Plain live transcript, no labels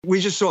We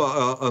just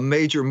saw a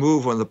major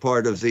move on the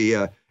part of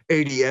the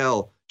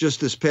ADL just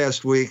this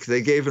past week.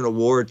 They gave an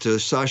award to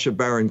Sacha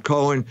Baron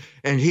Cohen,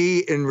 and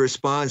he, in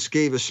response,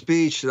 gave a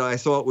speech that I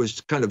thought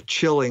was kind of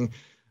chilling.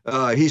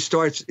 He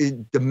starts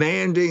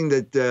demanding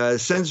that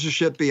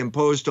censorship be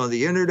imposed on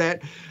the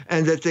internet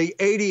and that the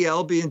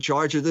ADL be in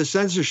charge of the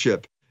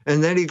censorship.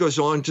 And then he goes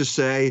on to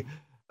say,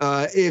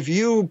 if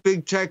you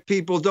big tech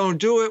people don't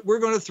do it, we're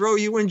going to throw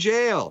you in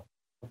jail.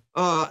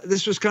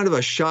 This was kind of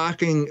a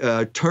shocking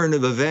turn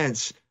of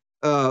events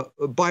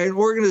by an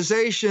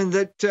organization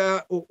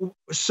that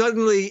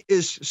suddenly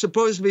is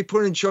supposed to be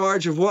put in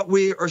charge of what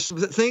we are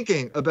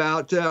thinking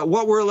about,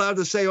 what we're allowed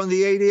to say on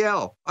the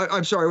ADL.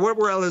 I'm sorry, what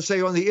we're allowed to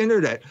say on the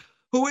internet.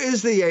 Who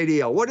is the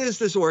ADL? What is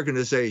this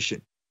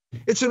organization?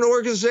 It's an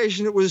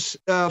organization that was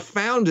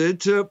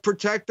founded to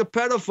protect the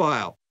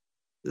pedophile.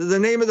 The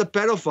name of the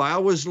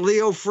pedophile was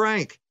Leo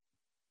Frank.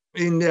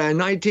 In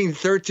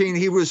 1913,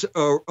 he was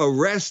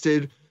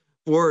arrested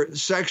for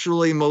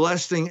sexually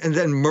molesting and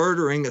then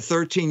murdering a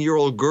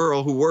 13-year-old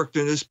girl who worked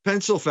in his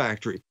pencil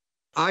factory.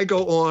 I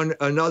go on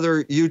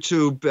another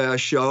YouTube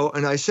show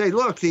and I say,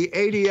 look, the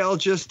ADL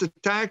just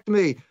attacked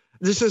me.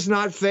 This is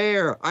not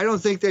fair. I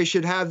don't think they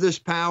should have this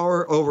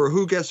power over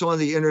who gets on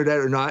the internet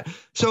or not.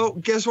 So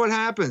guess what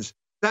happens?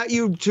 That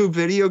YouTube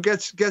video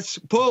gets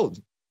pulled.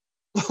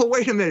 Oh,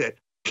 wait a minute.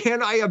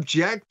 Can I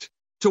object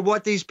to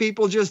what these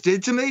people just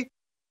did to me?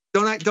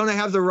 Don't I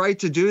have the right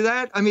to do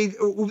that? I mean,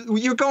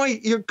 you're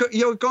going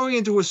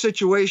into a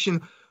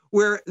situation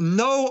where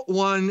no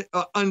one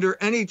under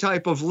any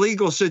type of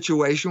legal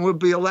situation would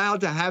be allowed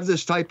to have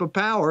this type of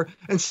power,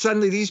 and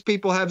suddenly these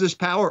people have this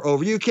power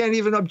over you. You can't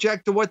even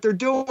object to what they're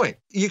doing.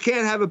 You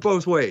can't have it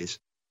both ways,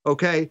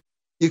 okay?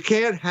 You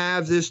can't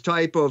have this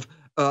type of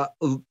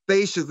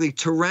basically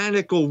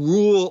tyrannical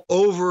rule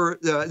over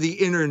the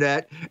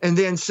internet and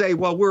then say,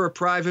 well, we're a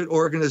private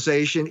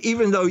organization,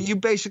 even though you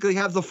basically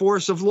have the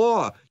force of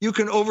law. You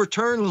can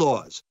overturn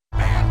laws.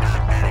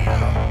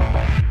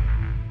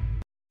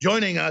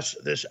 Joining us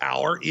this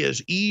hour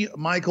is E.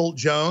 Michael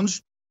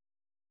Jones.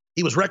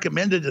 He was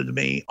recommended to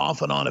me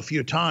off and on a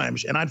few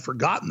times, and I'd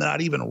forgotten that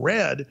I'd even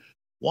read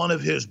one of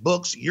his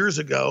books years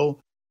ago,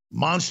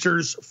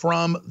 Monsters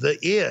from the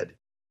Id.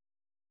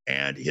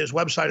 And his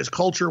website is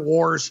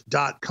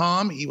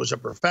culturewars.com. He was a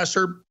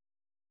professor,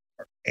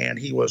 and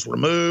he was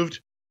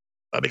removed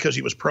because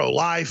he was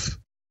pro-life,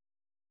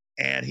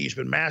 and he's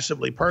been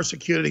massively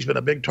persecuted. He's been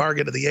a big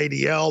target of the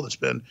ADL that's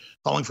been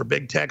calling for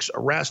big tech's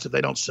arrest if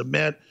they don't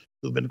submit,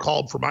 who've been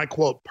called for my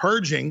quote,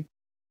 purging.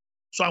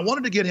 So I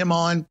wanted to get him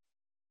on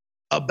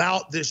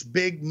about this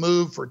big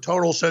move for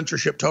total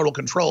censorship, total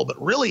control,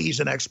 but really he's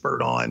an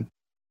expert on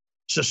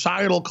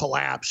societal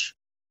collapse,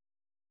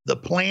 the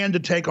plan to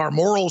take our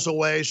morals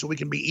away so we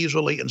can be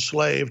easily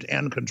enslaved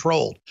and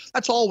controlled.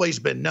 That's always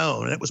been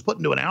known, and it was put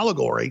into an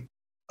allegory,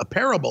 a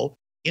parable,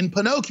 in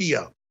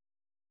Pinocchio,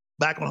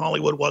 back when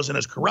Hollywood wasn't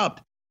as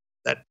corrupt,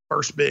 that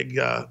first big,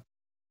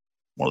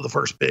 one of the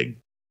first big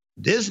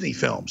Disney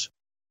films.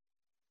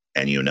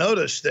 And you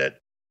notice that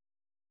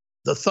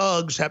the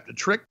thugs have to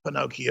trick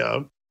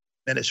Pinocchio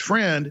and his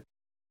friend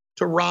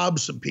to rob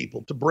some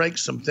people, to break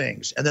some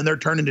things. And then they're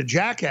turned into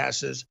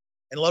jackasses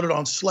and loaded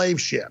on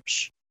slave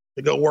ships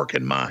to go work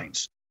in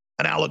mines.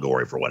 An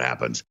allegory for what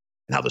happens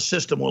and how the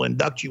system will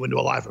induct you into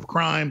a life of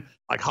crime,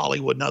 like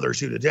Hollywood and others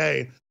do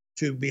today,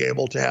 to be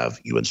able to have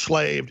you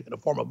enslaved in a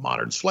form of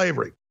modern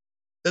slavery.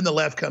 Then the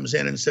left comes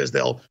in and says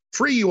they'll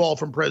free you all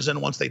from prison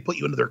once they put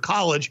you into their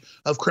college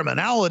of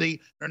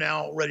criminality. They're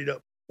now ready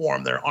to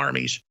form their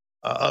armies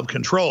of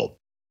control.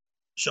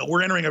 So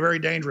we're entering a very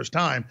dangerous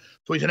time.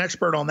 So he's an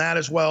expert on that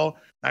as well.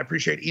 I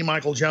appreciate E.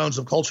 Michael Jones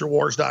of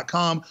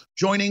culturewars.com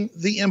joining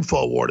the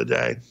Info War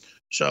today.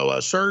 So,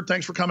 sir,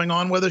 thanks for coming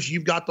on with us.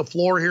 You've got the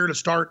floor here to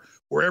start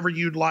wherever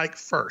you'd like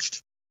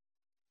first.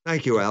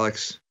 Thank you,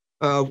 Alex.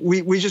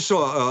 We just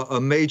saw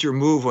a major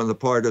move on the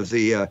part of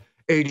the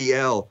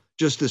ADL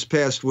just this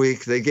past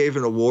week. They gave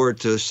an award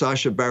to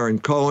Sacha Baron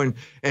Cohen,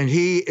 and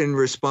he, in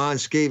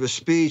response, gave a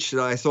speech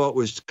that I thought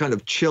was kind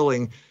of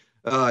chilling.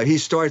 He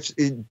starts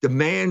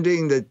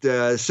demanding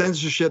that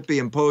censorship be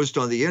imposed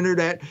on the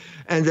internet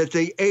and that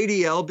the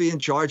ADL be in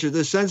charge of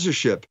the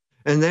censorship.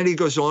 And then he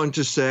goes on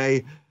to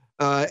say,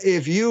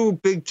 if you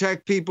big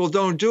tech people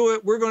don't do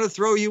it, we're going to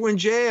throw you in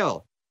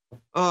jail.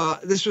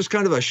 This was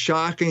kind of a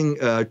shocking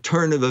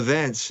turn of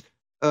events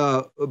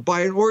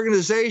by an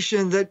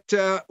organization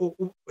that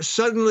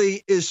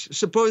suddenly is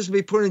supposed to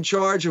be put in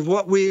charge of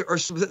what we are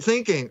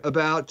thinking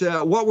about,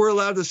 what we're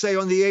allowed to say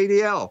on the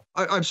ADL.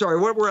 I'm sorry,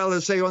 what we're allowed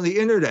to say on the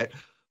internet.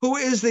 Who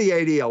is the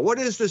ADL? What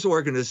is this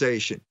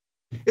organization?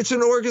 It's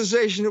an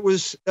organization that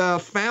was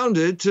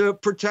founded to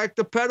protect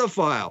the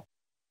pedophile.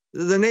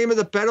 The name of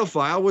the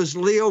pedophile was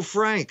Leo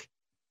Frank.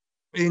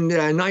 In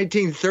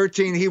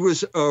 1913, he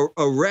was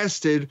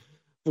arrested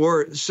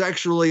for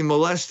sexually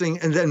molesting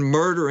and then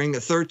murdering a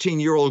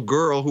 13-year-old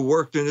girl who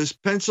worked in his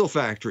pencil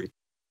factory.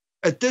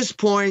 At this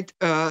point,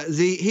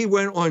 he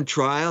went on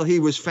trial. He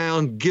was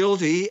found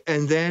guilty,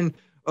 and then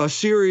a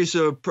series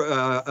of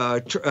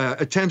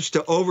attempts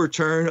to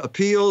overturn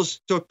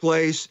appeals took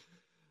place.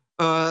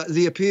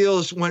 The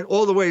appeals went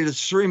all the way to the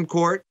Supreme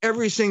Court.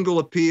 Every single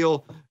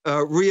appeal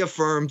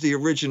reaffirmed the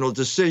original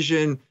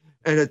decision.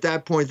 And at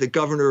that point, the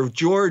governor of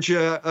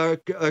Georgia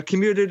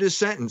commuted his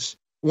sentence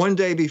one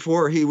day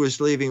before he was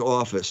leaving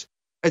office.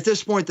 At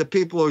this point, the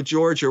people of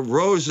Georgia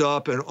rose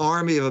up. An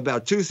army of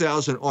about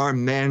 2,000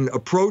 armed men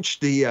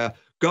approached the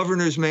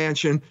governor's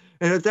mansion.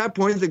 And at that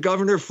point, the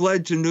governor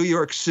fled to New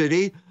York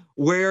City,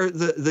 where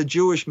the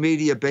Jewish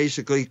media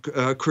basically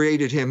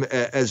created him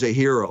as a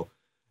hero.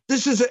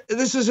 This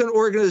is an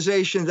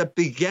organization that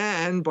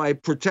began by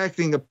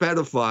protecting a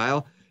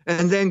pedophile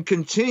and then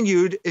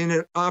continued in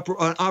an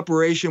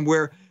operation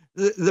where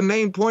the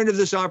main point of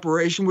this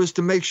operation was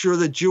to make sure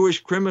that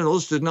Jewish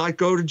criminals did not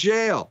go to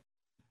jail.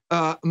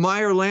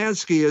 Meyer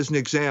Lansky is an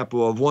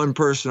example of one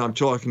person I'm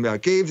talking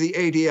about, gave the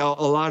ADL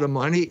a lot of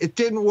money. It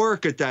didn't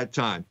work at that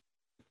time.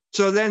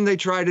 So then they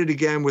tried it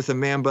again with a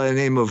man by the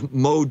name of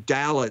Mo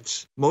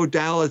Dalitz. Mo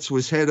Dalitz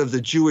was head of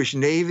the Jewish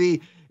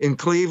Navy in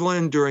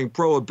Cleveland during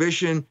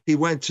Prohibition. He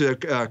went to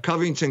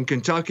Covington,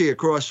 Kentucky,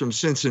 across from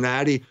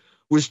Cincinnati,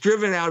 was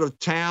driven out of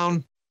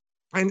town,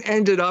 and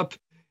ended up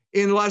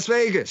in Las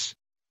Vegas,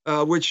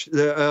 which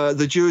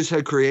the Jews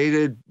had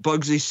created.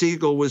 Bugsy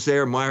Siegel was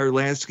there. Meyer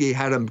Lansky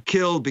had him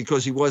killed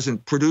because he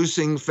wasn't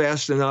producing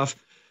fast enough.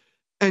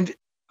 And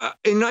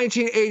in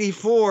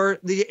 1984,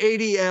 the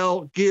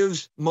ADL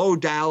gives Mo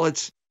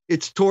Dalitz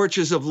its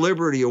Torches of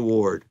Liberty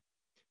Award.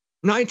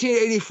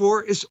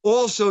 1984 is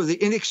also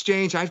in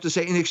exchange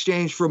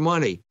for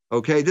money.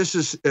 Okay, this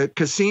is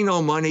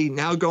casino money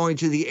now going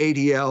to the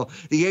ADL.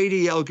 The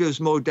ADL gives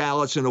Mo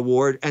Dalitz an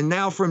award. And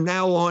now from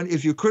now on,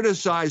 if you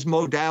criticize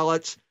Mo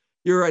Dalitz,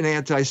 you're an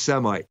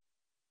anti-Semite.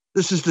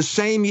 This is the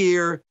same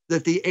year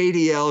that the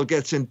ADL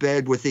gets in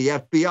bed with the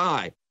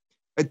FBI.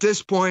 At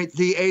this point,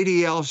 the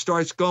ADL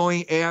starts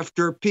going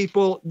after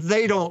people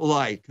they don't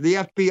like. The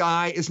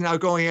FBI is now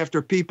going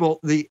after people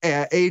the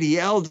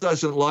ADL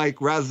doesn't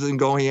like rather than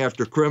going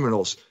after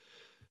criminals.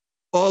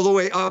 All the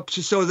way up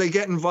so they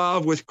get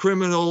involved with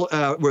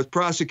with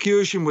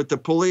prosecution, with the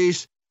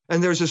police.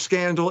 And there's a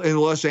scandal in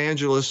Los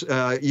Angeles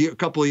a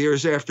couple of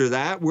years after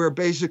that, where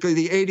basically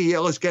the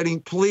ADL is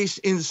getting police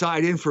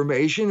inside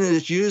information and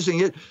it's using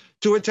it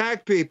to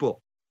attack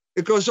people.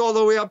 It goes all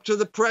the way up to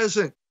the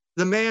present.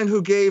 The man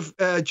who gave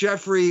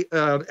Jeffrey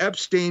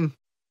Epstein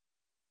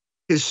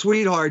his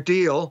sweetheart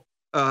deal,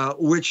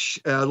 which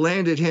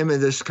landed him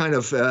in this kind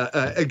of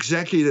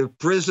executive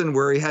prison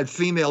where he had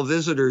female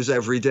visitors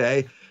every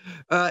day,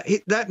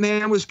 that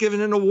man was given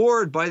an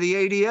award by the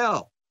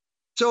ADL.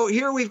 So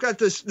here we've got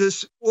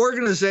this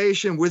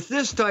organization with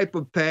this type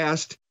of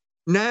past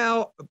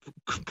now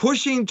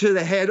pushing to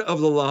the head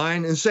of the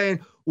line and saying,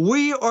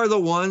 we are the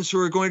ones who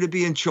are going to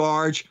be in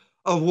charge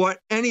of what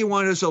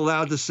anyone is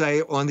allowed to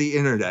say on the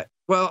internet.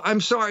 Well,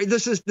 I'm sorry,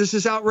 this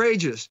is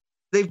outrageous.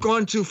 They've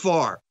gone too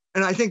far.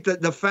 And I think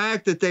that the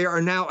fact that they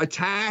are now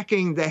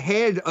attacking the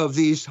head of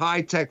these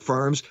high-tech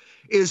firms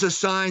is a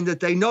sign that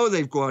they know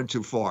they've gone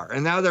too far.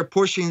 And now they're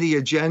pushing the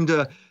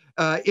agenda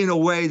in a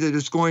way that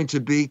is going to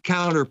be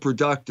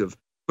counterproductive.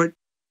 But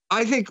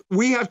I think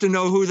we have to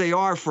know who they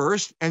are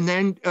first and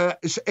then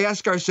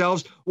ask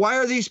ourselves, why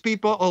are these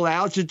people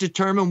allowed to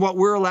determine what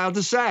we're allowed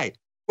to say?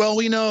 Well,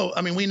 we know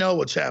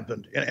what's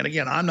happened. And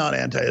again, I'm not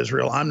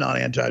anti-Israel. I'm not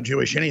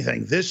anti-Jewish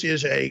anything. This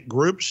is a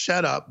group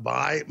set up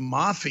by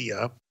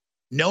mafia,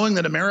 knowing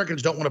that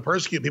Americans don't want to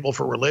persecute people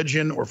for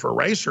religion or for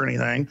race or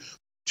anything,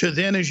 to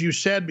then, as you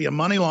said, be a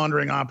money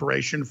laundering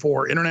operation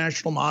for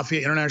international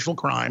mafia, international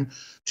crime,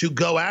 to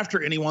go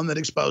after anyone that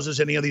exposes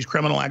any of these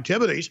criminal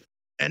activities.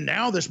 And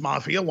now this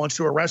mafia wants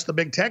to arrest the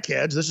big tech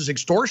heads. This is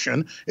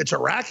extortion. It's a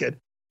racket.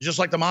 Just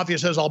like the mafia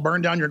says, I'll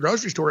burn down your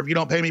grocery store if you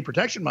don't pay me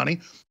protection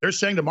money. They're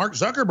saying to Mark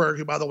Zuckerberg,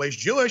 who, by the way,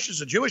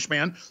 is a Jewish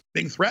man,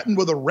 being threatened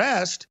with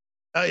arrest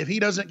if he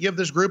doesn't give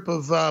this group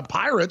of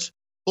pirates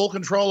full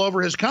control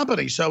over his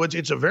company. So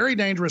it's a very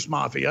dangerous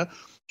mafia,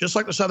 just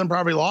like the Southern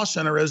Poverty Law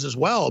Center is as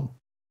well.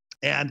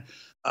 And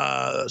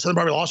Southern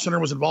Poverty Law Center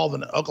was involved in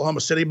the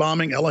Oklahoma City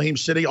bombing, Elohim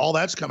City, all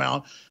that's come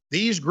out.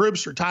 These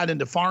groups are tied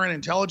into foreign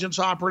intelligence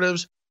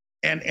operatives.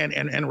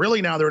 And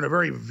really now they're in a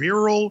very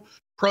virile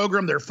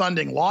program. They're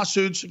funding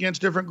lawsuits against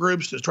different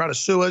groups to try to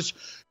sue us,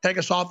 take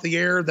us off the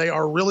air. They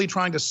are really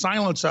trying to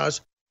silence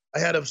us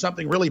ahead of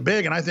something really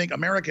big. And I think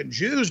American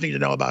Jews need to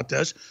know about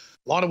this,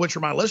 a lot of which are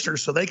my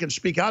listeners, so they can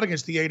speak out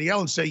against the ADL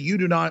and say, you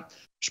do not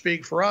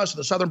speak for us.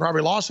 The Southern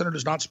Poverty Law Center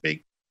does not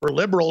speak for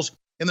liberals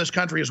in this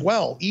country as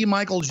well. E.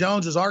 Michael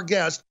Jones is our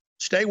guest.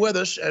 Stay with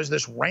us as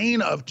this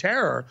reign of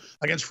terror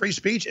against free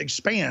speech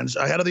expands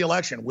ahead of the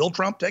election. Will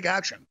Trump take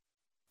action?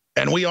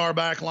 And we are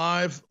back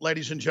live,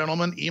 ladies and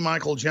gentlemen. E.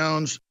 Michael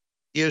Jones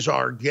is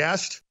our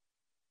guest.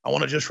 I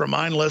want to just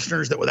remind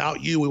listeners that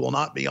without you, we will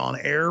not be on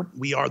air.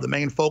 We are the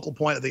main focal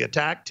point of the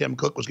attack. Tim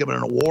Cook was given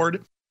an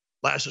award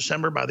last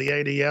December by the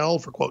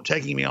ADL for, quote,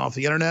 taking me off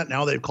the internet.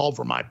 Now they've called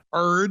for my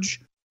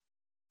purge.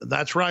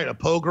 That's right, a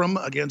pogrom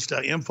against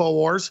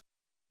InfoWars.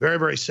 Very,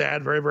 very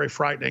sad, very, very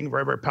frightening,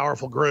 very, very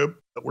powerful group.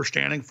 But we're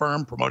standing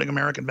firm, promoting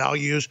American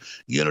values,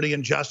 unity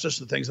and justice,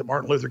 the things that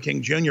Martin Luther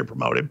King Jr.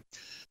 promoted.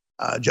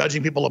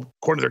 judging people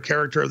according to their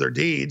character or their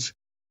deeds.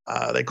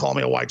 They call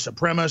me a white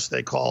supremacist.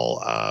 They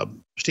call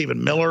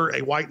Stephen Miller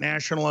a white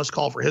nationalist,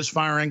 call for his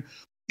firing.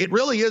 It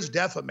really is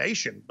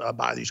defamation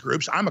by these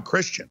groups. I'm a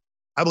Christian.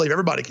 I believe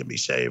everybody can be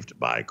saved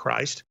by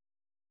Christ.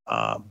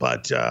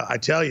 But I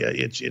tell you,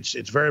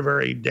 it's very,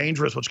 very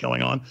dangerous what's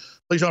going on.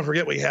 Please don't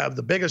forget we have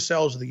the biggest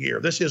sales of the year.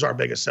 This is our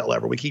biggest sale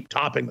ever. We keep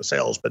topping the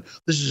sales, but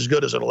this is as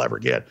good as it'll ever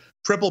get.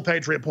 Triple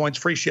Patriot points,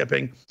 free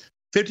shipping.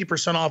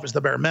 50% off is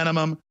the bare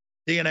minimum.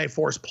 DNA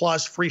Force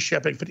Plus, free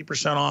shipping,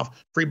 50%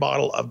 off, free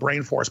bottle of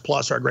Brain Force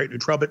Plus, our great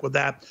nootropic with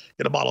that.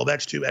 Get a bottle of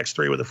X2,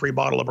 X3 with a free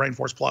bottle of Brain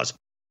Force Plus.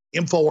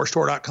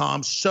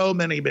 Infowarsstore.com. So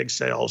many big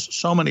sales,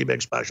 so many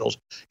big specials.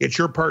 It's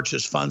your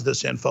purchase funds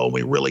this info.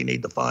 We really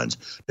need the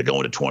funds to go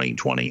into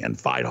 2020 and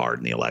fight hard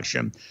in the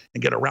election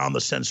and get around the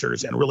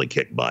censors and really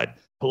kick butt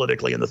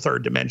politically in the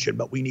third dimension.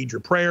 But we need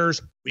your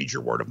prayers. We need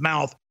your word of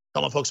mouth.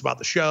 Telling folks about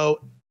the show.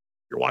 If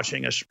you're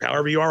watching us,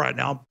 however you are right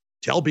now,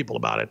 tell people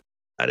about it.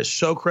 That is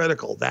so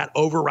critical. That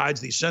overrides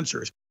these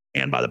censors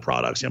and by the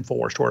products,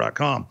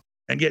 Infowarsstore.com.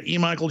 And get E.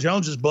 Michael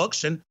Jones's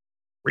books and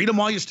read them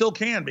while you still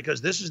can,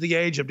 because this is the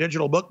age of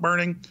digital book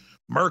burning.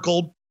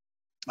 Merkel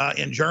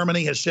in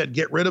Germany has said,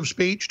 get rid of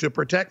speech to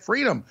protect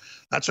freedom.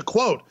 That's a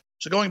quote.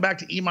 So going back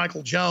to E.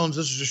 Michael Jones,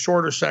 this is a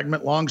shorter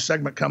segment, long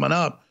segment coming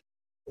up.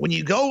 When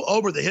you go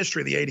over the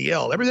history of the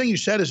ADL, everything you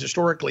said is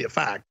historically a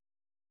fact.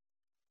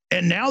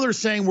 And now they're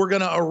saying we're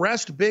going to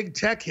arrest big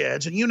tech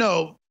heads. And you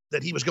know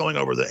that he was going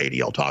over the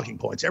ADL talking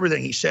points.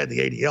 Everything he said, the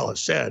ADL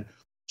has said.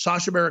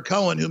 Sacha Baron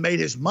Cohen, who made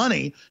his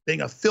money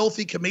being a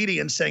filthy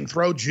comedian saying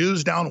throw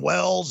Jews down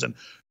wells and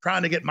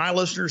trying to get my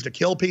listeners to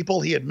kill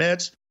people, he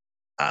admits.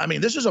 I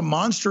mean, this is a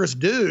monstrous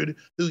dude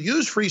who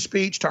used free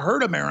speech to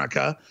hurt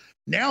America.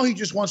 Now he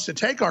just wants to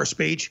take our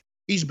speech.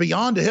 He's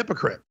beyond a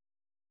hypocrite.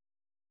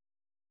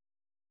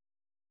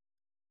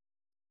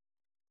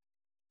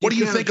 What do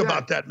you think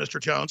about that,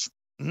 Mr. Jones?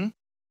 Mm-hmm.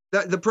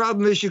 The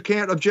problem is you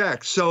can't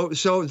object. So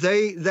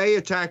they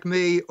attack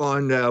me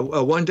on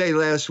one day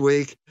last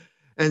week,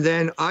 and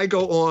then I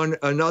go on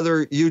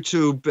another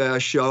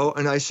YouTube show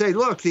and I say,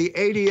 look, the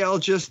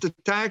ADL just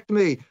attacked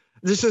me.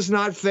 This is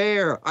not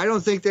fair. I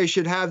don't think they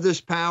should have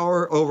this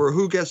power over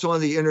who gets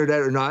on the internet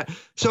or not.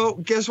 So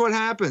guess what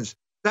happens?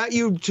 That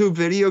YouTube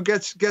video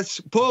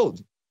gets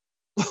pulled.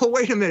 Well,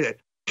 wait a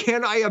minute.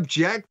 Can I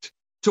object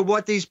to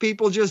what these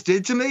people just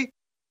did to me?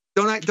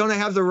 Don't I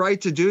have the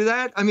right to do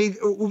that? I mean,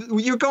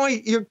 you're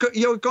going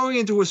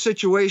into a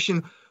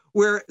situation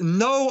where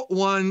no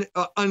one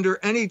under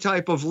any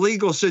type of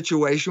legal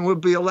situation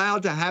would be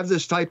allowed to have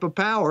this type of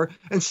power,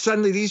 and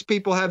suddenly these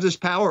people have this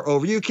power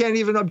over you. You can't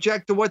even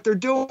object to what they're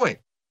doing.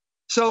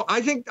 So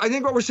I think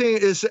what we're seeing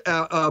is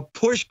a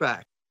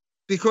pushback,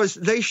 because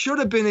they should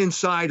have been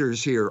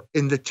insiders here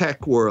in the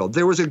tech world.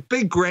 There was a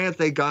big grant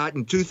they got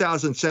in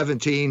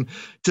 2017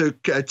 to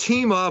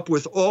team up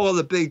with all of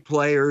the big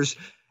players.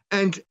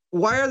 And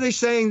why are they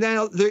saying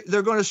now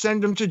they're going to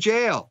send them to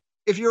jail?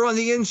 If you're on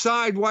the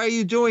inside, why are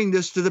you doing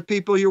this to the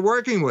people you're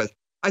working with?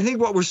 I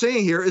think what we're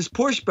seeing here is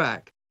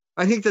pushback.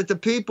 I think that the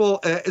people,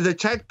 the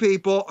tech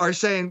people, are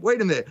saying, wait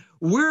a minute,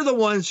 we're the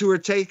ones who are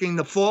taking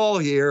the fall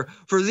here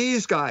for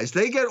these guys.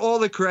 They get all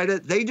the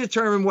credit. They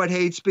determine what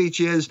hate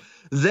speech is.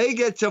 They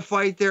get to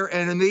fight their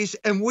enemies,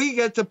 and we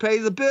get to pay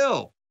the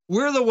bill.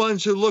 We're the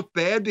ones who look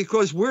bad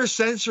because we're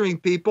censoring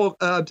people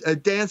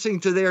dancing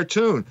to their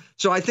tune.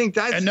 So I think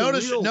that's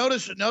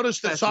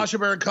notice that Sacha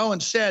Baron Cohen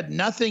said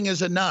nothing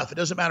is enough. It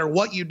doesn't matter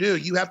what you do.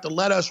 You have to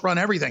let us run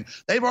everything.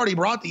 They've already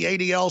brought the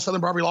ADL,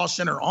 Southern Poverty Law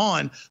Center,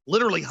 on,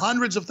 literally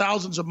hundreds of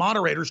thousands of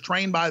moderators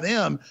trained by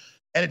them.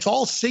 And it's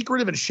all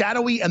secretive and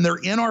shadowy, and they're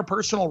in our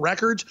personal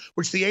records,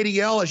 which the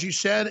ADL, as you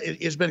said,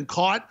 has been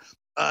caught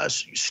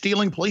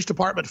stealing police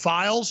department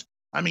files.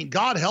 I mean,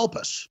 God help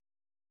us.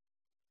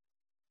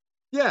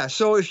 Yeah,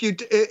 so if you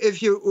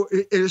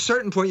at a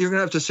certain point, you're going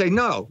to have to say,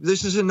 no,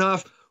 this is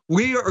enough.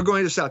 We are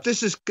going to stop.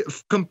 This is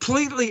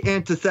completely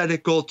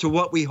antithetical to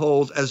what we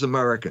hold as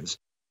Americans.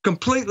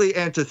 Completely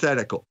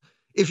antithetical.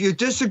 If you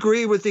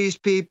disagree with these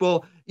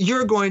people,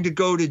 you're going to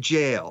go to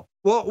jail.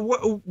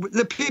 Well,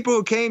 the people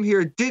who came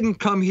here didn't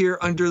come here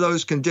under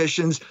those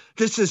conditions.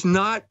 This is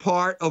not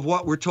part of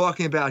what we're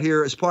talking about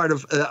here as part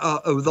of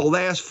the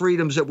last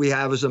freedoms that we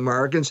have as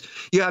Americans.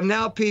 You have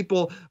now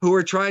people who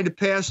are trying to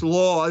pass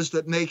laws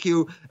that make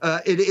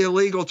it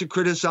illegal to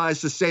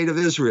criticize the state of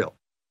Israel.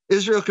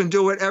 Israel can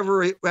do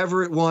whatever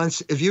it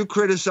wants. If you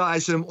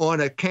criticize them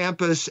on a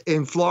campus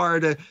in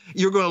Florida,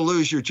 you're going to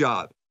lose your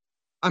job.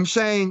 I'm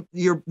saying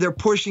they're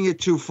pushing it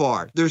too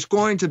far. There's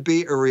going to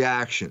be a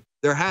reaction.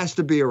 There has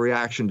to be a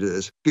reaction to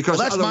this, because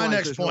that's my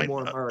next point. No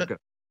more America.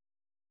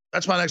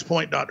 That's my next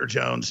point, Dr.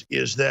 Jones,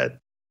 is that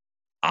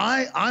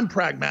I'm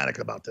pragmatic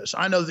about this.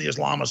 I know the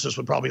Islamists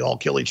would probably all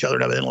kill each other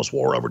and have an endless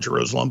war over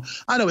Jerusalem.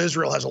 I know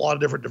Israel has a lot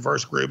of different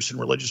diverse groups and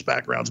religious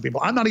backgrounds of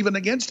people. I'm not even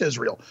against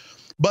Israel.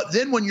 But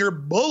then when you're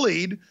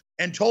bullied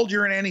and told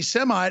you're an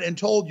anti-Semite and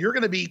told you're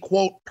going to be,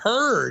 quote,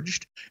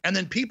 purged, and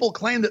then people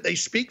claim that they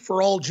speak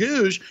for all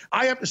Jews,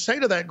 I have to say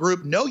to that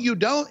group, no, you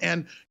don't,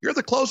 and you're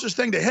the closest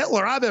thing to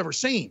Hitler I've ever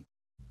seen.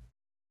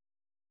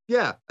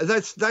 Yeah,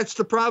 that's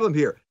the problem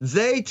here.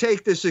 They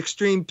take this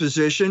extreme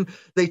position.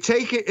 They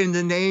take it in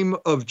the name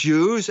of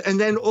Jews, and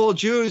then all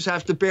Jews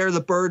have to bear the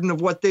burden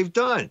of what they've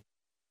done.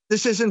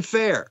 This isn't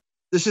fair.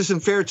 This isn't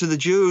fair to the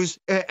Jews.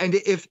 And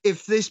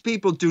if these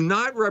people do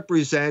not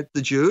represent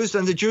the Jews,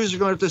 then the Jews are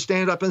going to have to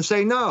stand up and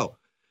say no.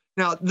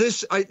 Now,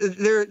 this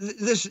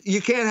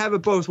you can't have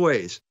it both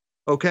ways.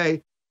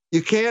 Okay,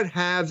 you can't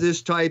have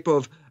this type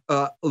of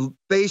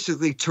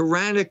basically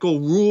tyrannical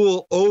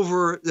rule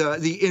over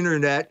the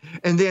internet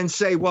and then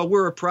say, well,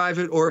 we're a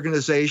private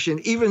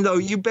organization, even though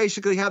you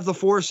basically have the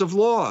force of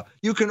law.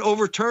 You can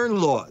overturn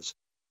laws.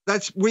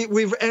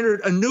 We've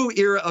entered a new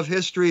era of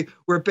history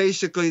where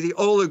basically the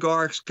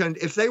oligarchs can,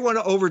 if they want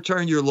to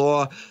overturn your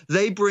law,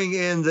 they bring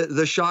in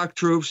the shock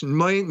troops, and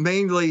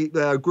mainly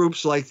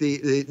groups like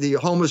the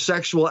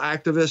homosexual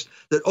activists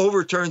that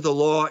overturned the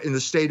law in the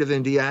state of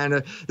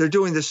Indiana. They're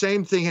doing the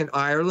same thing in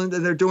Ireland,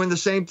 and they're doing the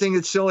same thing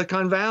in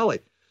Silicon Valley.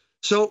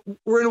 So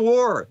we're in a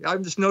war.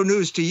 It's no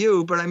news to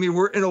you, but I mean,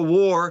 we're in a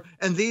war,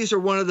 and these are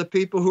one of the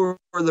people who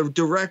are the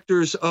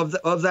directors of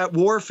that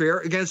warfare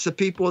against the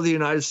people of the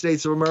United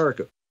States of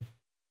America.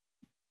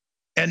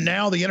 And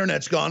now the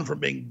internet's gone from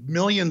being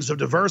millions of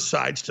diverse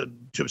sites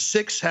to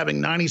 6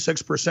 having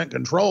 96%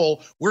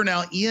 control. We're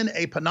now in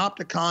a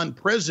panopticon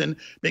prison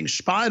being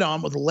spied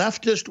on with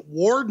leftist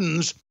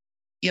wardens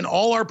in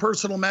all our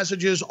personal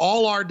messages,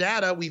 all our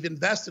data. We've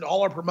invested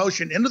all our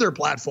promotion into their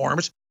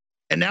platforms.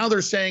 And now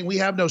they're saying we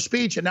have no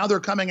speech, and now they're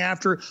coming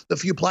after the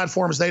few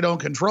platforms they don't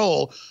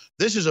control.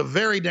 This is a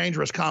very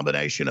dangerous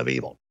combination of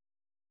evil.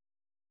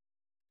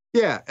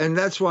 Yeah, and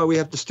that's why we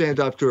have to stand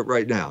up to it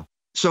right now.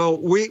 So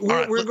we're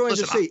going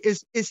to see.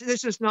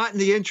 This is not in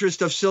the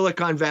interest of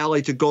Silicon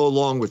Valley to go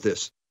along with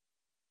this.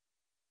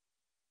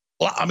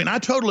 Well, I mean, I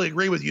totally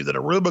agree with you that a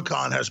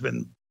Rubicon has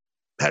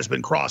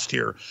been crossed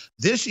here.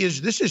 This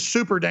is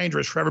super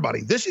dangerous for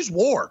everybody. This is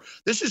war.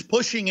 This is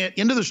pushing it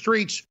into the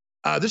streets.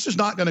 This is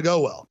not going to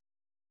go well.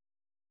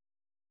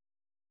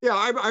 Yeah,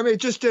 I mean,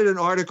 just did an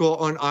article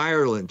on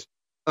Ireland.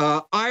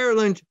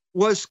 Ireland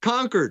was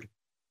conquered.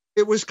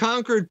 It was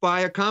conquered by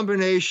a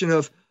combination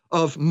of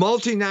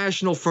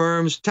multinational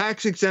firms,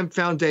 tax-exempt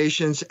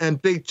foundations,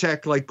 and big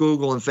tech like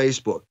Google and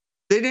Facebook.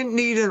 They didn't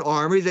need an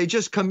army. They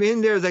just come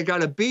in there. They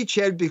got a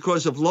beachhead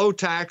because of low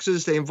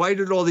taxes. They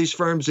invited all these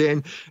firms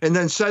in, and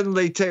then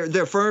suddenly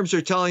their firms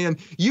are telling them,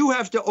 you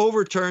have to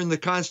overturn the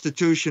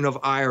Constitution of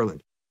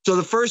Ireland. So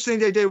the first thing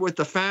they did with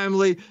the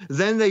family,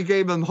 then they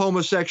gave them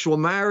homosexual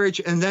marriage,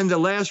 and then the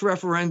last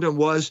referendum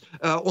was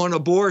on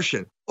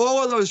abortion.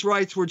 All of those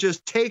rights were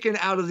just taken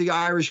out of the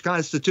Irish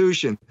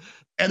Constitution.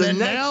 And then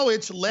now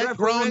it's let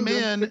grown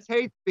men. It's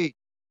hate speech.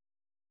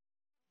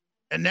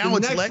 And now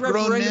it's let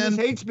grown men.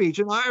 Hate speech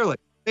in Ireland.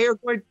 They're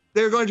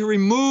going to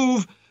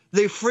remove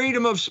the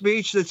freedom of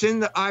speech that's in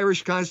the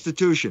Irish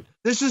Constitution.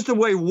 This is the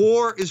way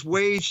war is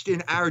waged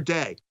in our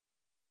day.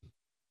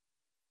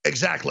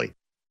 Exactly.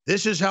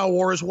 This is how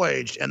war is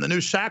waged. And the new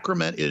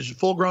sacrament is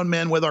full-grown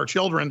men with our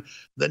children.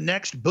 The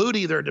next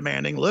booty they're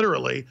demanding,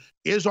 literally,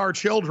 is our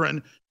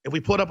children. If we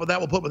put up with that,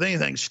 we'll put up with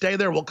anything. Stay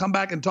there. We'll come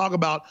back and talk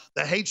about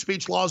the hate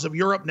speech laws of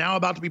Europe now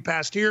about to be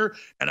passed here,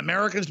 and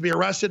Americans to be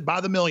arrested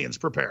by the millions.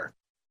 Prepare.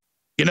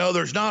 You know,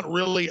 there's not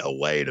really a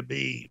way to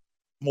be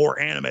more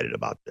animated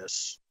about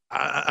this.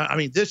 I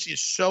mean, this is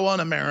so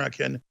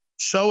un-American,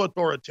 so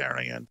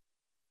authoritarian.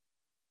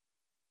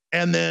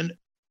 And then,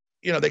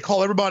 you know, they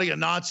call everybody a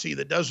Nazi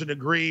that doesn't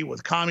agree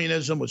with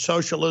communism, with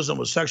socialism,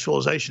 with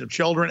sexualization of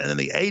children. And then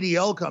the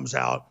ADL comes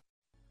out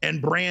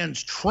and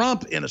brands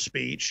Trump in a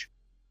speech,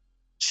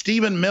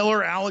 Stephen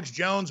Miller, Alex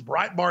Jones,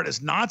 Breitbart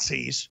as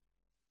Nazis.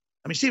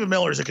 I mean, Stephen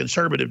Miller is a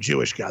conservative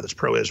Jewish guy that's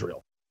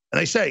pro-Israel.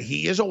 And they say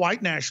he is a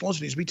white nationalist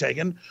and needs to be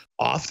taken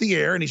off the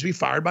air and needs to be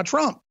fired by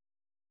Trump.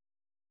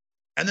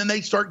 And then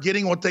they start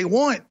getting what they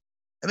want.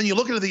 And then you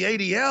look into the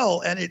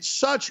ADL, and it's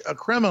such a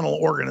criminal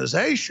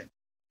organization,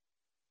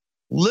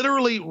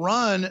 literally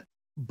run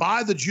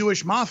by the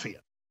Jewish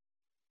mafia.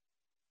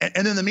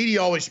 And then the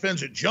media always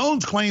spins it.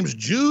 Jones claims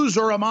Jews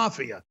are a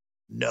mafia.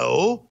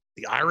 No,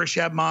 the Irish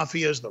have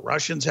mafias, the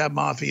Russians have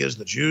mafias,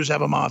 the Jews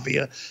have a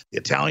mafia, the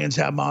Italians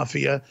have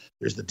mafia.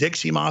 There's the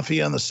Dixie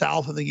Mafia in the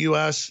South of the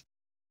U.S.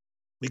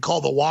 We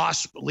call the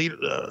WASP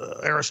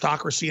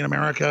aristocracy in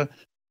America.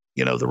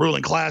 You know, the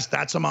ruling class,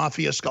 that's a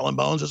mafia. Skull and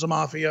Bones is a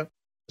mafia.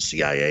 The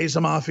CIA is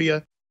a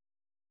mafia.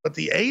 But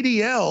the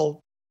ADL,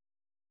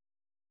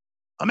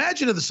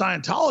 imagine if the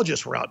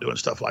Scientologists were out doing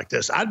stuff like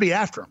this. I'd be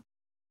after them.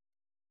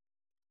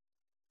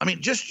 I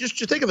mean, just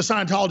think if the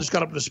Scientologists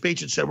got up to the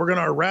speech and said, we're going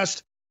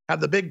to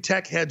have the big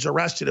tech heads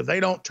arrested if they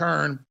don't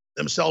turn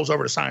themselves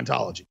over to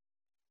Scientology.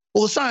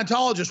 Well, the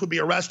Scientologists would be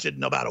arrested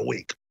in about a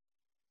week.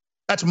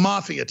 That's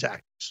mafia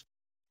tactics.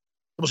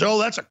 People say, oh,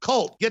 that's a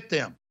cult. Get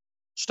them.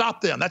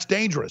 Stop them. That's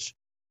dangerous.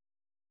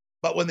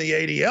 But when the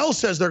ADL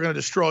says they're going to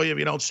destroy you if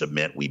you don't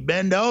submit, we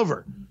bend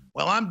over.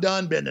 Well, I'm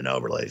done bending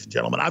over, ladies and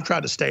gentlemen. I've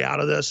tried to stay out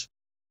of this.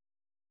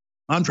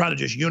 I'm trying to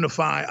just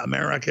unify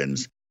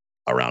Americans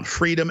around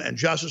freedom and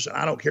justice. And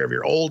I don't care if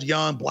you're old,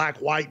 young, black,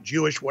 white,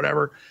 Jewish,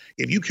 whatever.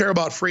 If you care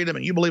about freedom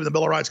and you believe in the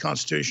Bill of Rights,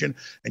 Constitution,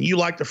 and you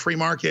like the free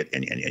market,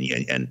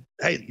 and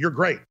hey, you're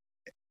great.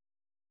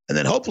 And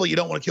then hopefully you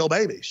don't want to kill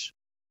babies.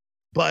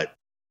 But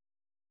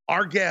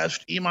our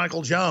guest, E.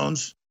 Michael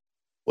Jones,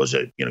 was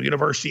a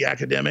university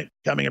academic,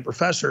 becoming a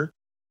professor,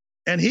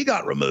 and he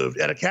got removed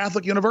at a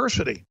Catholic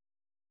university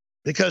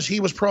because he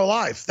was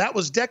pro-life. That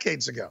was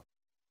decades ago.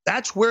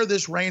 That's where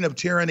this reign of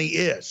tyranny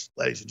is,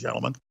 ladies and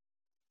gentlemen.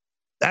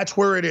 That's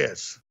where it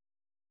is.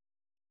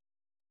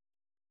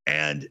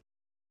 And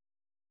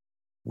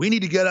we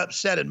need to get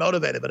upset and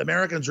motivated, but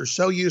Americans are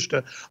so used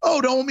to,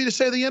 oh, don't want me to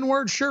say the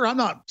N-word? Sure, I'm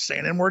not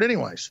saying N-word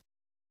anyways.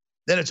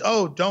 Then it's,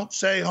 oh, don't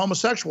say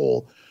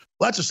homosexual.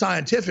 Well, that's a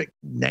scientific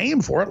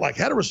name for it, like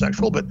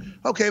heterosexual, but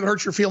okay, if it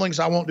hurts your feelings,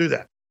 I won't do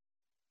that.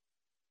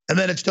 And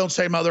then it's don't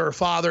say mother or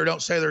father,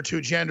 don't say there are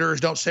two genders,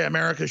 don't say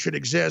America should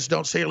exist,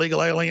 don't say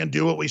illegal alien,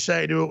 do what we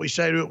say, do what we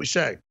say, do what we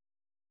say.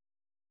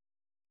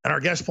 And our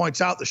guest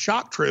points out the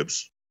shock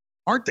troops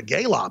aren't the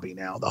gay lobby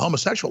now, the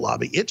homosexual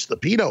lobby, it's the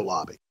pedo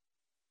lobby.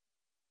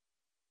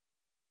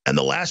 And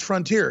the last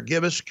frontier,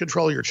 give us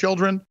control of your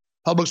children.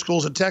 Public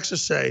schools in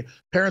Texas say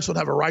parents would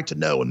have a right to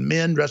know when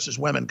men dressed as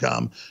women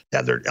come to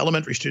have their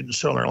elementary students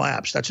sit on their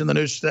laps. That's in the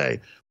news today.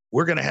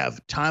 We're going to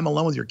have time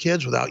alone with your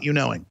kids without you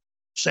knowing.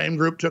 Same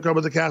group took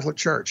over the Catholic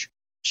Church.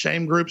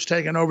 Same group's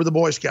taken over the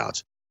Boy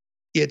Scouts.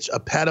 It's a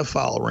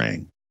pedophile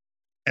ring.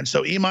 And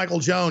so, E. Michael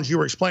Jones, you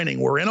were explaining,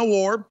 we're in a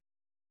war.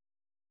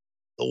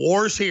 The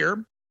war's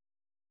here.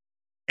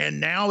 And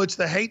now it's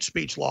the hate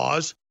speech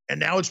laws. And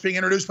now it's being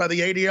introduced by the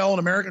ADL on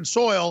American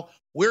soil.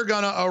 We're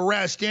going to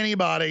arrest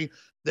anybody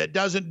that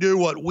doesn't do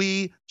what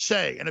we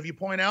say. And if you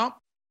point out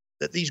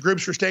that these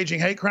groups are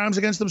staging hate crimes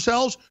against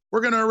themselves,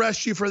 we're going to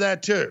arrest you for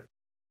that too.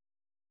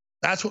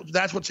 That's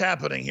what's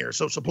happening here.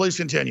 So please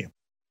continue.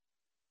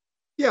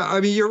 Yeah,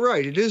 I mean, you're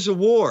right. It is a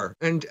war.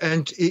 And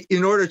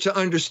in order to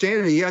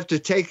understand it, you have to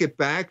take it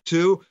back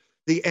to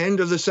the end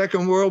of the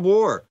Second World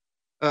War.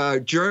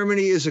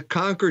 Germany is a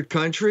conquered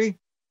country.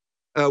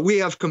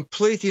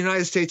 The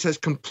United States has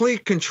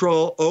complete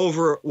control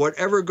over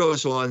whatever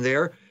goes on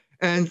there.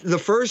 And the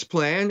first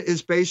plan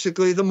is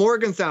basically the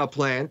Morgenthau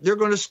plan. They're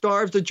going to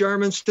starve the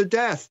Germans to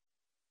death.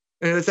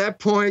 And at that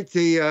point,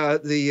 the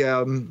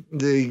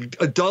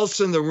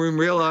adults in the room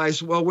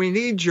realized, well, we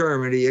need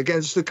Germany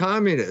against the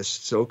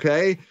communists,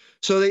 okay?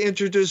 So they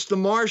introduced the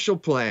Marshall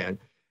Plan.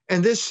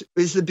 And this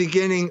is the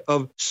beginning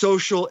of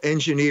social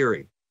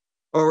engineering.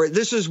 All right,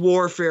 this is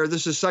warfare.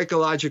 This is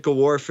psychological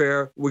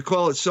warfare. We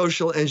call it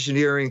social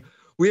engineering.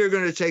 We are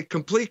going to take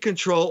complete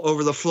control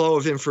over the flow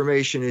of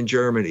information in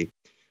Germany.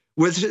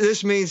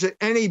 This means that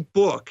any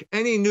book,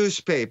 any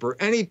newspaper,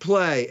 any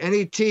play,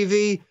 any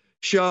TV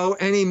show,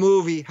 any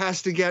movie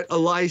has to get a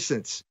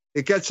license.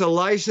 It gets a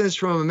license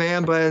from a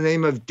man by the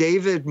name of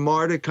David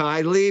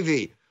Mordecai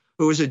Levy,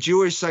 who is a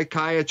Jewish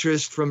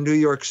psychiatrist from New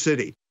York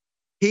City.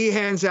 He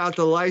hands out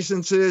the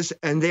licenses,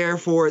 and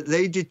therefore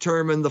they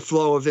determine the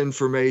flow of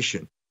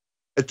information.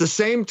 At the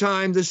same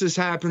time this is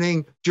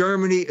happening,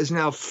 Germany is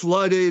now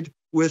flooded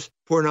with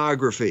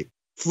pornography,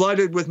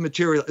 flooded with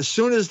material. As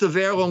soon as the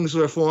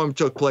Währungsreform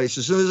took place,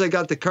 as soon as they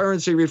got the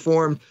currency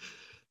reformed,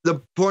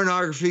 the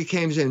pornography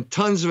came in.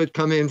 Tons of it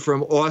come in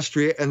from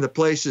Austria, and the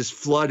place is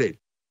flooded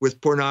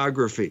with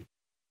pornography.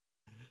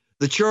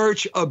 The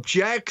church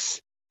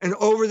objects, and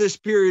over this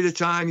period of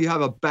time, you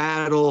have a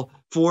battle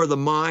for the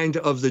mind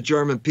of the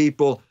German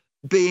people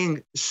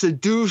being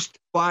seduced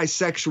by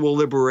sexual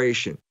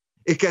liberation.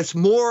 It gets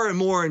more and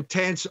more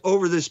intense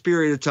over this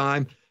period of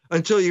time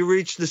until you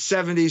reach the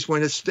 70s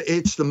when it's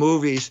the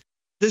movies.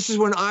 This is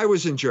when I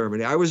was in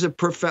Germany. I was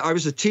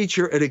a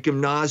teacher at a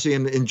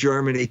gymnasium in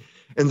Germany,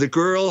 and the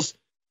girls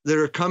that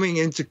are coming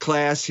into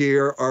class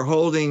here are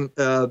holding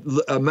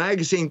a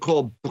magazine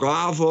called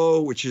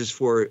Bravo, which is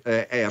for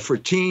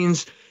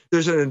teens.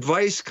 There's an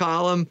advice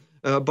column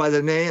by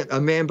a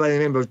man by the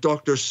name of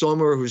Dr.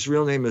 Sommer, whose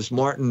real name is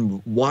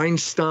Martin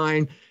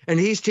Weinstein, and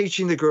he's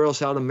teaching the girls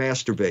how to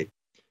masturbate.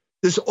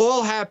 This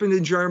all happened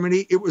in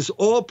Germany. It was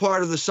all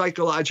part of the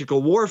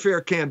psychological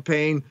warfare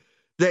campaign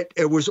that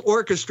it was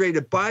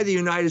orchestrated by the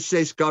United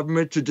States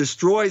government to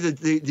destroy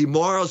the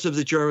morals of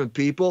the German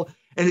people.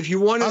 And if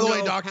you want to know, by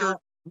the way, Doctor,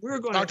 we're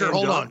going to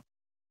hold on.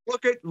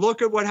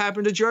 Look at what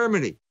happened to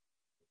Germany.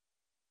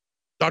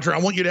 Doctor, I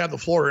want you to have the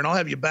floor, and I'll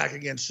have you back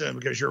again soon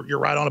because you're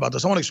right on about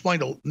this. I want to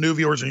explain to new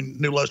viewers and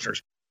new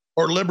listeners,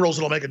 or liberals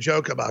that'll make a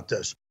joke about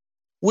this.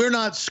 We're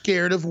not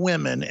scared of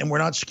women, and we're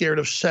not scared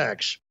of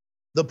sex.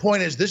 The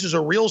point is, this is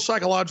a real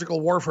psychological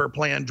warfare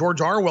plan.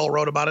 George Orwell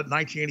wrote about it in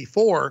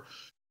 1984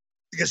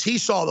 because he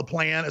saw the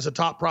plan as a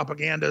top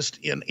propagandist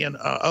in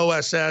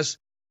OSS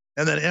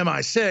and then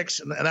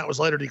MI6, and that was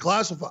later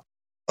declassified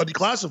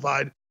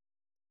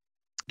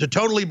to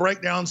totally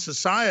break down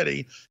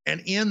society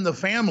and end the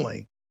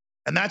family.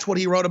 And that's what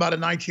he wrote about in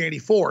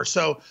 1984.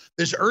 So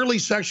this early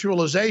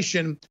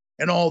sexualization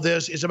and all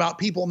this is about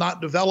people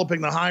not developing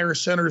the higher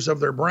centers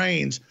of their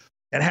brains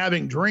and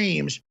having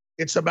dreams.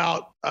 It's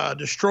about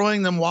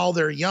destroying them while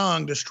they're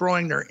young,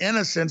 destroying their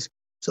innocence,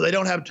 so they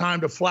don't have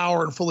time to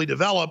flower and fully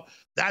develop.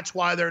 That's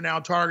why they're now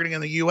targeting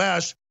in the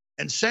U.S.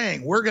 and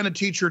saying, we're going to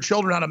teach your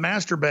children how to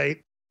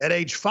masturbate at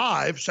age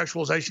 5,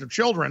 sexualization of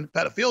children,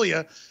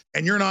 pedophilia,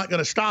 and you're not going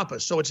to stop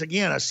us. So it's,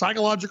 again, a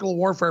psychological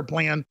warfare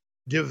plan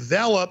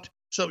developed.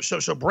 So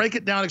break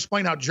it down,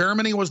 explain how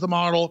Germany was the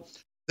model.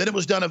 Then it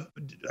was done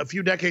a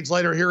few decades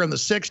later here in the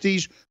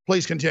 60s.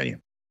 Please continue.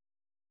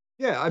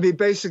 Yeah, I mean,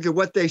 basically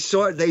what they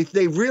saw,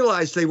 they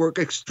realized they were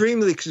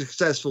extremely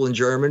successful in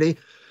Germany.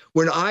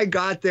 When I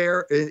got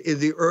there in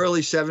the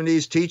early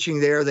 70s teaching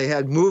there, they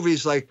had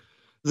movies like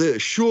the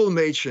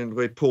Schulmädchen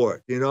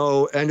Report, you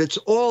know, and it's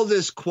all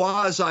this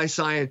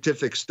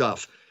quasi-scientific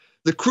stuff.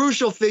 The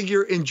crucial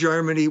figure in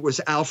Germany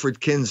was Alfred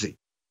Kinsey.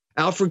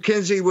 Alfred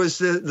Kinsey was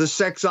the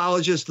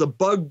sexologist, the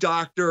bug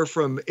doctor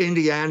from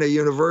Indiana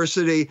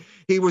University.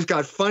 He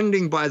got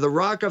funding by the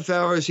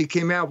Rockefellers. He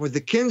came out with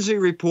the Kinsey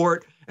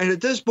Report. And at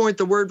this point,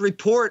 the word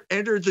report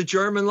entered the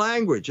German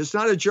language. It's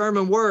not a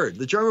German word.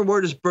 The German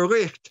word is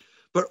Bericht.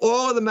 But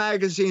all of the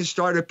magazines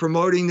started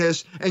promoting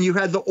this, and you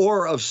had the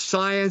aura of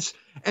science.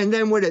 And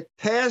then when it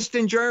passed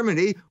in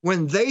Germany,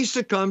 when they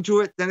succumbed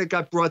to it, then it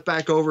got brought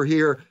back over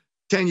here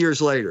 10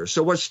 years later.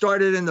 So what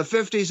started in the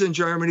 50s in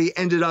Germany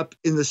ended up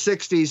in the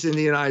 60s in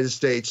the United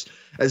States,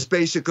 as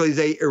basically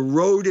they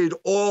eroded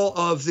all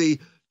of the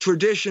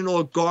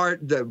traditional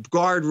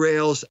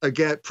guardrails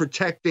against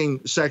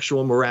protecting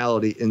sexual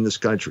morality in this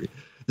country.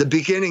 The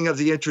beginning of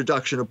the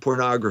introduction of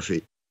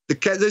pornography.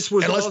 This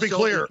was, and let's be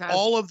clear,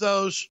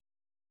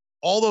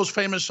 all those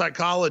famous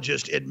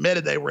psychologists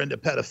admitted they were into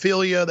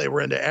pedophilia. They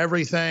were into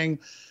everything.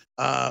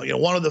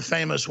 One of the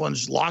famous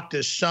ones locked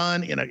his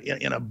son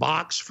in a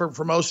box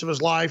for most of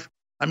his life.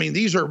 I mean,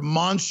 these are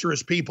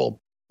monstrous people.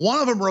 One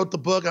of them wrote the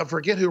book. I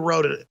forget who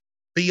wrote it.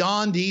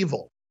 Beyond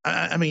Evil.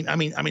 I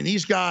mean,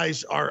 these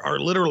guys are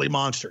literally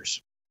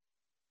monsters.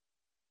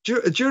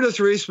 Judith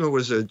Reisman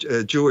was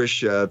a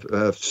Jewish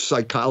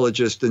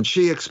psychologist, and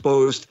she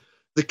exposed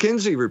the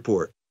Kinsey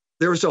Report.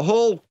 There was a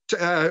whole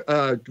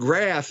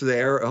graph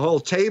there, a whole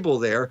table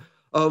there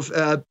of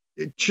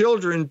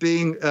children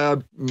being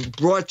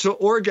brought to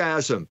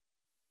orgasm.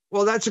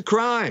 Well, that's a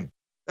crime.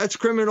 That's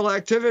criminal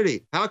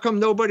activity. How come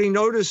nobody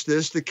noticed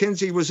this? That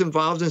Kinsey was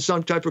involved in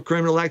some type of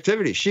criminal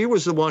activity. She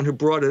was the one who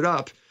brought it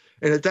up.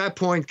 And at that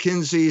point,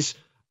 Kinsey's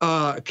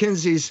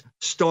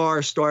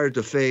star started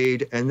to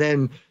fade. And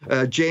then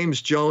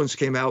James Jones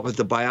came out with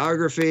the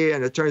biography,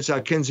 and it turns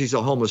out Kinsey's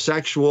a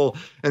homosexual.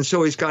 And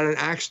so he's got an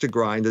axe to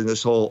grind in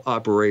this whole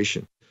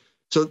operation.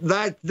 So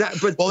but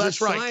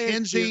that's right.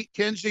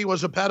 Kinsey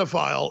was a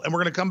pedophile, and we're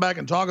going to come back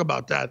and talk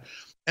about that.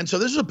 And so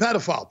this is a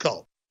pedophile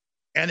cult,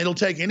 and it'll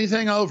take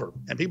anything over,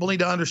 and people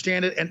need to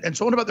understand it. And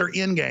so what about their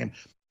end game?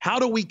 How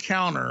do we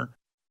counter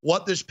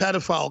what this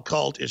pedophile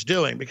cult is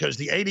doing? Because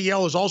the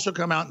ADL has also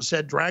come out and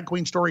said drag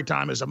queen story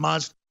time is a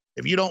must.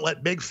 If you don't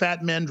let big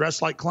fat men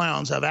dressed like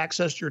clowns have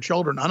access to your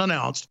children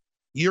unannounced,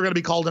 you're going to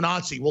be called a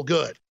Nazi. Well,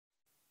 good.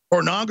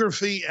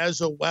 Pornography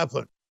as a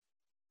weapon.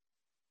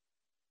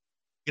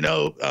 You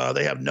know,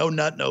 they have No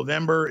Nut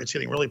November. It's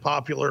getting really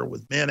popular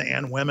with men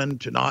and women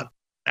to not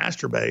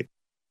masturbate.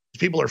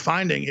 People are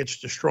finding it's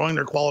destroying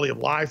their quality of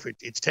life.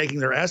 It's taking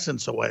their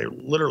essence away,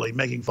 literally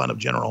making fun of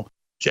General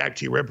Jack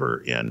T.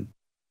 Ripper in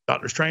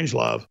Dr.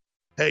 Strangelove.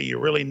 Hey, you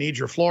really need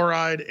your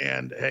fluoride,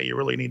 and hey, you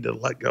really need to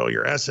let go of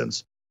your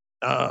essence.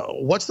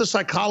 What's the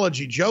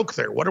psychology joke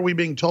there? What are we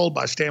being told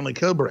by Stanley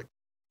Kubrick?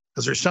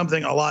 Because there's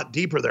something a lot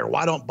deeper there.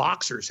 Why don't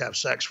boxers have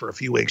sex for a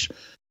few weeks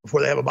before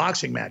they have a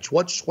boxing match?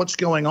 What's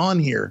going on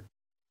here,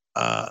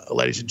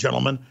 ladies and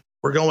gentlemen?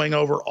 We're going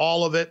over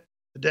all of it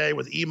today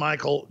with E.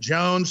 Michael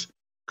Jones,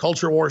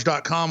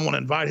 culturewars.com. I want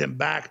to invite him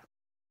back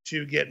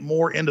to get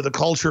more into the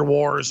culture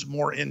wars,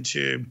 more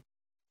into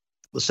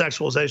the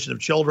sexualization of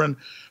children,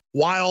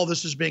 why all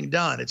this is being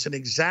done. It's an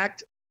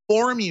exact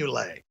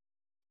formulae.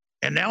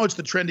 And now it's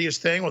the trendiest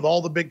thing with all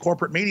the big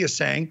corporate media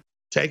saying,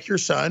 take your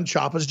son,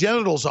 chop his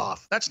genitals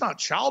off. That's not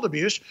child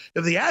abuse.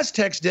 If the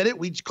Aztecs did it,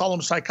 we'd call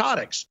them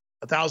psychotics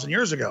 1,000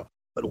 years ago.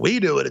 But we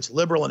do it. It's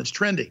liberal and it's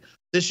trendy.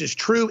 This is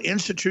true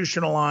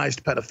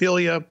institutionalized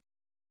pedophilia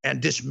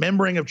and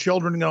dismembering of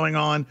children going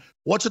on.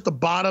 What's at the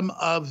bottom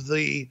of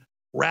the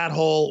rat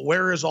hole?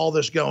 Where is all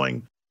this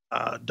going,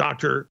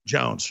 Dr.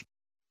 Jones?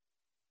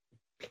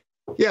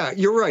 Yeah,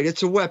 you're right.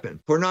 It's a weapon.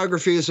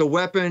 Pornography is a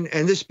weapon.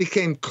 And this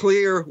became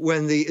clear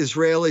when the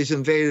Israelis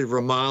invaded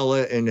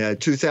Ramallah in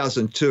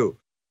 2002.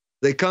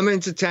 They come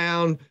into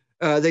town,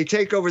 they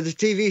take over the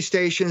TV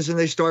stations, and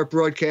they start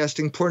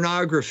broadcasting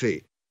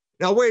pornography.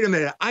 Now, wait a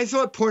minute. I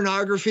thought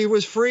pornography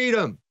was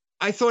freedom.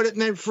 I thought it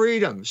meant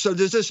freedom. So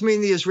does this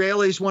mean the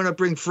Israelis want to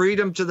bring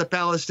freedom to the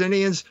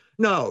Palestinians?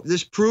 No,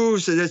 this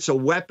proves that it's a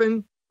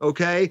weapon,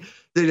 okay,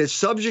 that it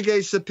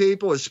subjugates the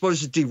people. It's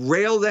supposed to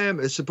derail them.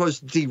 It's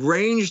supposed to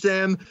derange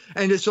them.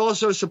 And it's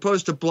also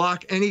supposed to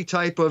block any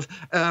type of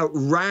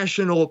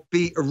rational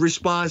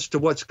response to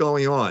what's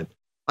going on.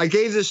 I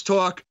gave this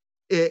talk.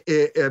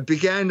 It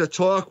began to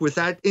talk with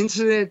that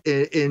incident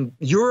in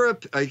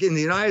Europe, in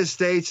the United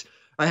States.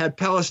 I had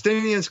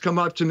Palestinians come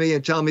up to me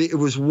and tell me it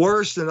was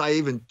worse than I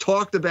even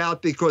talked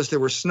about because there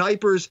were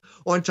snipers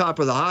on top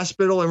of the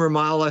hospital in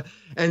Ramallah.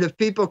 And if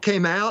people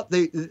came out,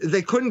 they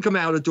couldn't come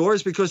out of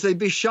doors because they'd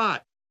be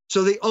shot.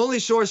 So the only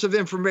source of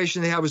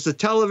information they had was the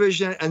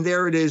television, and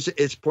there it is,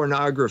 it's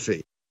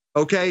pornography.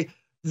 Okay?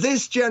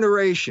 This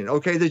generation,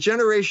 okay, the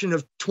generation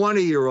of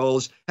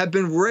 20-year-olds have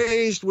been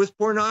raised with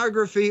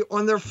pornography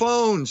on their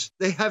phones.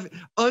 They have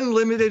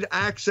unlimited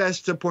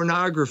access to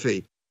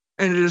pornography.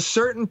 And at a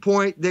certain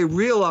point, they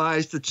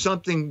realized that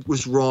something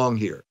was wrong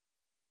here.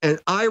 And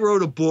I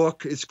wrote a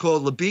book. It's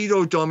called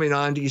Libido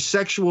Dominandi,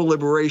 Sexual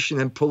Liberation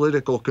and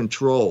Political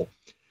Control.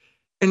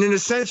 And in a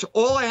sense,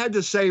 all I had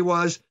to say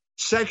was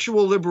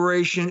sexual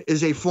liberation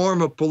is a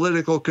form of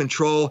political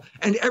control.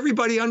 And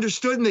everybody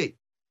understood me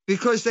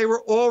because they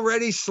were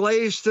already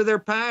slaves to their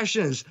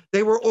passions.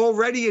 They were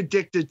already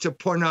addicted to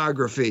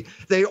pornography.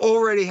 They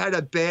already had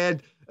a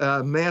bad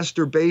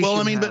masturbation. Well,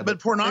 I mean, but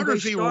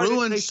pornography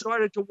ruins. They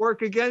started to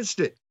work against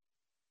it.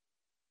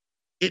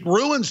 It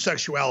ruins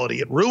sexuality.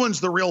 It ruins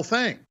the real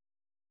thing.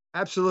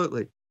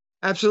 Absolutely,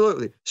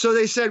 absolutely. So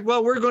they said,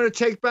 well, we're going to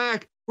take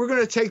back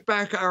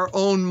our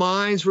own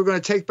minds. We're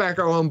going to take back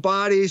our own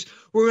bodies.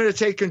 We're going to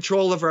take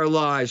control of our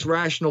lives,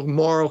 rational,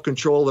 moral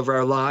control of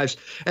our lives.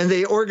 And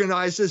they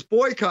organized this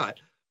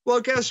boycott.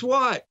 Well, guess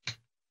what?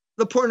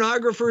 The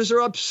pornographers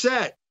are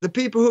upset. The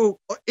people who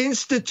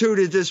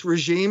instituted this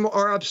regime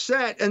are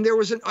upset. And there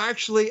was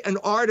actually an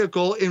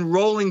article in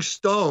Rolling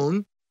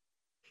Stone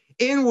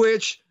in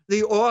which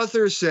the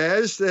author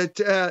says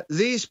that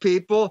these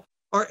people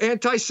are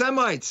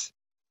anti-Semites.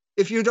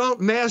 If you don't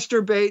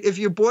masturbate, if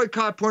you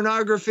boycott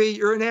pornography,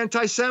 you're an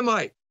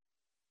anti-Semite.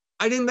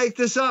 I didn't make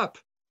this up,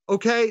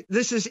 okay?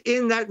 This is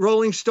in that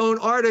Rolling Stone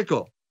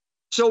article.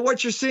 So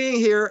what you're seeing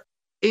here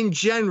in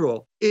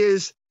general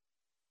is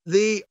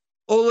the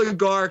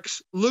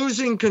oligarchs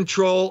losing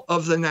control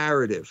of the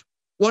narrative.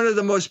 One of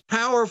the most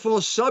powerful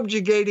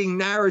subjugating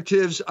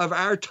narratives of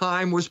our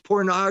time was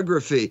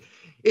pornography.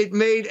 It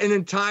made an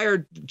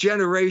entire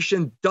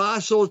generation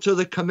docile to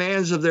the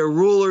commands of their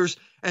rulers.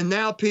 And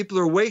now people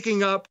are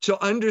waking up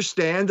to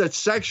understand that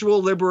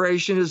sexual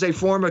liberation is a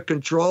form of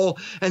control,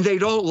 and they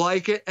don't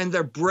like it. And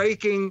they're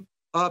breaking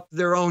up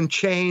their own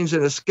chains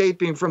and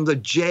escaping from the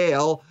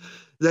jail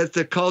that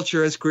the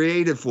culture has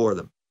created for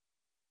them.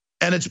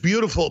 And it's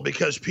beautiful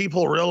because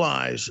people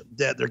realize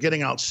that they're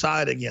getting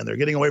outside again. They're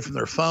getting away from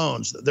their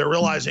phones. They're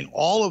realizing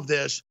all of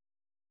this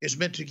is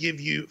meant to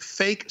give you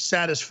fake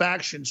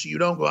satisfaction so you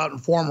don't go out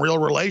and form real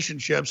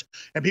relationships.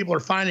 And people are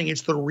finding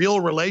it's the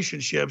real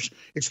relationships,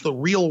 it's the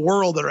real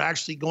world that are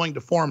actually going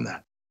to form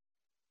that.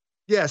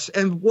 Yes,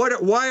 and why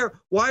are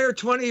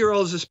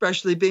 20-year-olds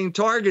especially being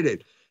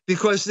targeted?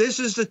 Because this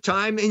is the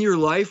time in your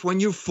life when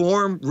you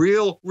form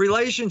real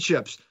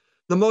relationships.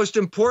 The most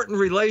important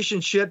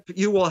relationship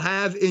you will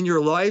have in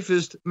your life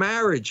is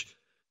marriage.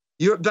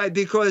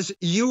 Because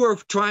you are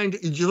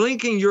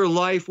linking your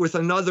life with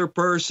another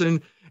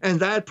person, and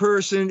that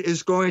person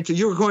is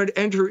you're going to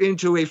enter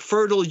into a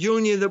fertile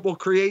union that will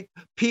create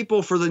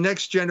people for the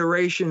next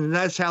generation. And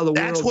that's how the world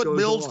goes on. That's what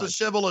builds the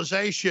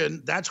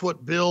civilization. That's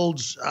what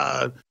builds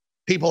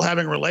people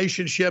having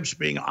relationships,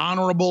 being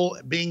honorable,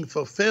 being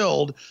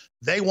fulfilled.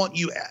 They want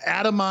you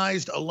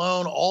atomized,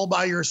 alone, all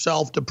by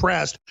yourself,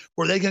 depressed,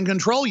 where they can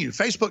control you.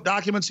 Facebook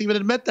documents even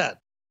admit that.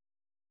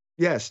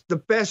 Yes, the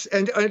best,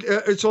 and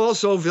it's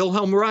also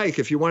Wilhelm Reich.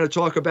 If you want to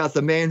talk about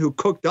the man who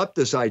cooked up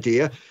this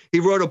idea, he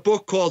wrote a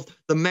book called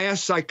The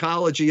Mass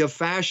Psychology of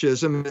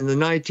Fascism in the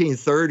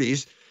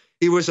 1930s.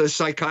 He was a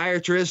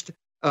psychiatrist,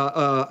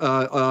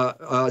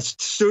 a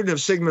student of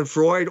Sigmund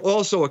Freud,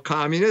 also a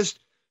communist.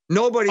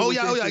 Nobody. Oh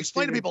yeah.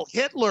 Explain to people.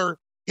 Hitler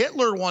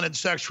wanted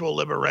sexual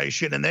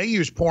liberation, and they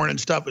used porn and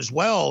stuff as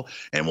well,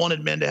 and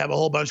wanted men to have a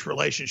whole bunch of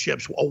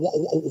relationships.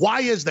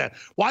 Why is that?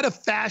 Why do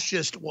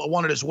fascists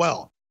want it as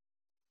well?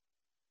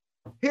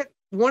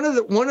 One of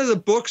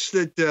the books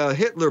that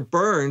Hitler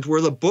burned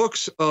were the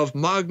books of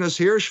Magnus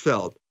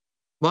Hirschfeld.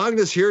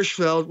 Magnus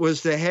Hirschfeld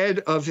was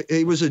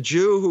he was a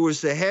Jew who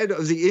was the head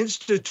of the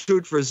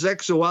Institute for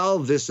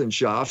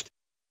Sexualwissenschaft.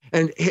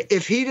 And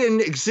if he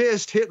didn't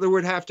exist, Hitler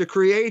would have to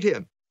create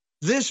him.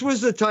 This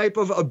was the type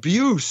of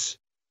abuse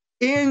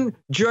in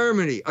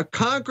Germany, a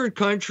conquered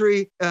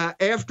country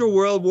after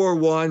World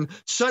War I.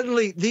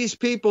 Suddenly, these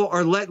people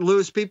are let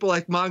loose. People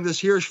like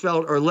Magnus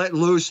Hirschfeld are let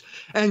loose.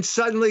 And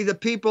suddenly the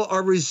people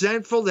are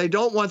resentful. They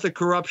don't want the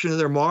corruption of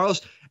their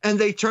morals. And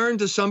they turn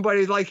to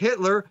somebody like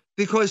Hitler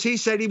because he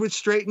said he would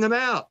straighten them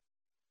out.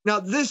 Now,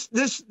 this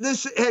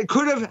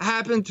could have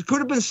happened, could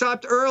have been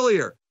stopped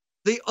earlier.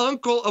 The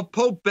uncle of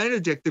Pope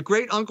Benedict, the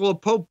great uncle of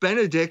Pope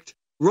Benedict,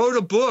 wrote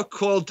a book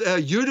called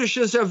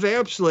Jüdisches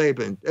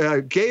Erwerbsleben,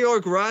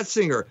 Georg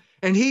Ratzinger.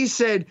 And he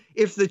said,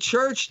 if the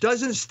church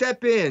doesn't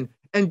step in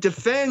and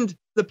defend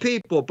the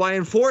people by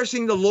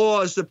enforcing the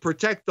laws that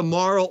protect the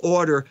moral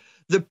order,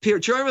 the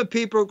German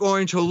people are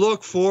going to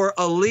look for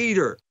a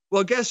leader.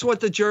 Well, guess what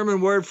the German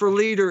word for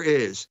leader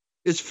is?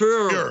 It's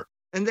Führer. Sure.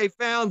 And they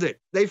found it.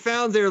 They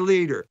found their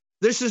leader.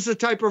 This is the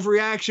type of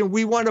reaction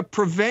we want to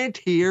prevent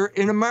here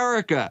in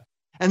America.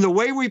 And the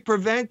way we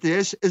prevent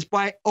this is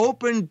by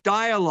open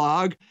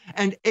dialogue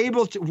and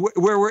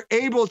where we're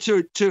able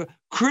to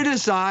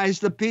criticize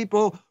the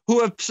people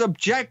who have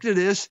subjected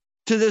us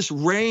to this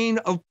reign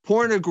of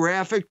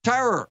pornographic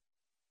terror.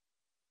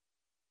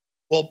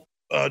 Well,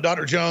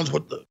 Dr. Jones,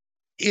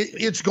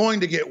 it's going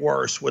to get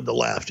worse with the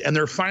left, and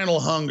their final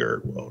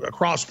hunger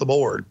across the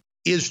board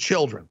is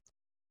children.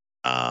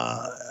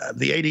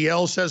 The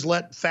ADL says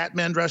let fat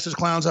men dressed as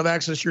clowns have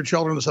access to your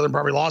children. The Southern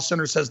Poverty Law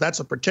Center says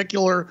that's a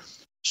particular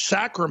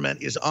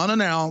sacrament, is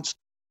unannounced.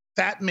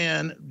 Fat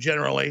men,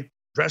 generally,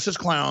 dressed as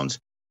clowns,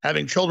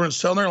 having children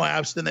sit on their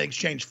laps, then they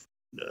exchange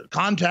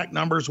contact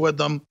numbers with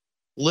them,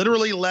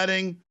 literally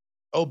letting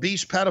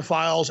obese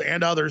pedophiles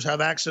and others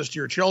have access to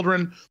your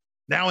children.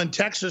 Now in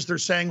Texas, they're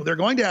saying they're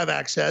going to have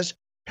access.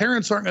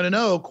 Parents aren't going to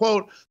know.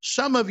 Quote,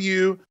 some of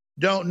you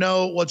don't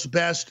know what's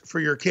best for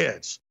your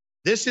kids.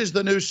 This is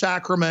the new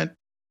sacrament.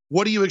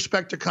 What do you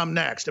expect to come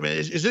next? I mean,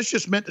 is this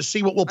just meant to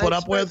see what we'll put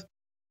up with?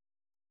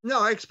 No,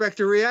 I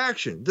expect a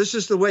reaction. This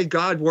is the way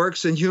God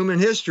works in human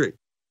history.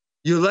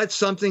 You let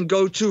something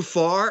go too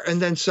far, and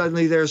then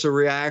suddenly there's a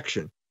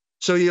reaction.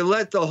 So you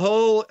let the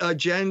whole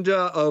agenda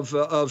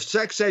of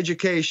sex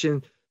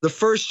education, the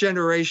first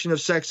generation of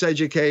sex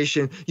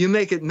education, you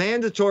make it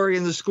mandatory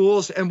in the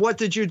schools. And what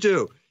did you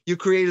do? You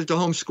created the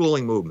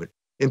homeschooling movement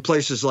in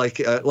places like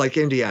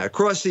Indiana,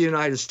 across the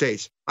United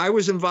States. I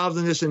was involved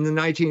in this in the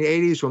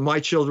 1980s when my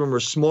children were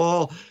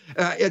small.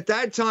 At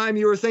that time,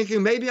 you were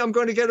thinking, maybe I'm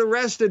going to get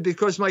arrested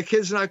because my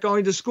kid's not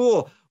going to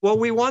school. Well,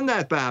 we won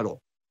that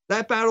battle.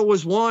 That battle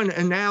was won,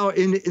 and now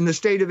in the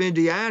state of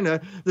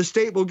Indiana, the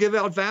state will give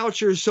out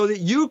vouchers so that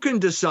you can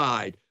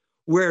decide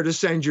where to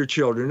send your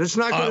children. It's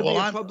not going to be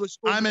a public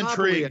school. I'm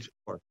intrigued.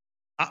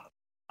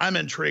 I'm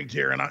intrigued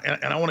here, and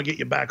I want to get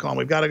you back on.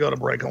 We've got to go to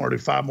break. I want to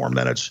do 5 more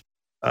minutes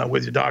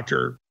with you,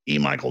 Dr. E.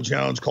 Michael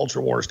Jones,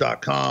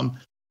 culturewars.com.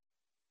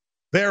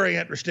 Very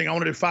interesting. I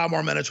want to do 5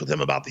 more minutes with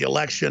him about the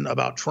election,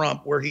 about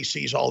Trump, where he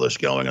sees all this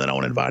going, and then I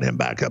want to invite him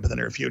back up in the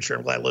near future.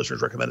 I'm glad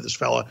listeners recommended this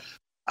fella.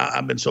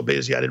 I've been so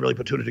busy, I didn't really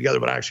put it together,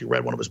 but I actually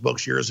read one of his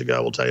books years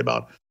ago. We'll tell you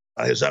about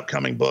his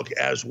upcoming book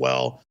as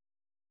well.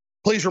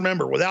 Please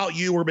remember, without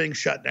you, we're being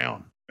shut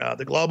down.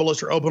 The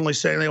globalists are openly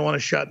saying they want to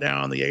shut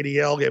down. The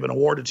ADL gave an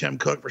award to Tim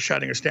Cook for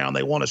shutting us down.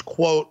 They want us,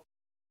 quote,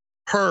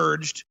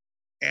 purged.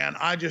 And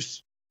I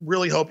just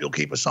really hope you'll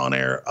keep us on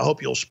air. I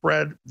hope you'll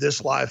spread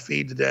this live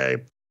feed today.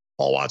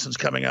 Paul Watson's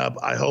coming up.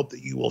 I hope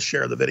that you will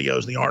share the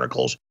videos, the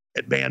articles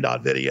at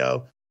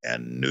band.video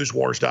and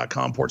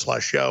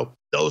newswars.com/show.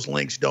 Those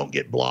links don't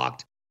get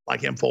blocked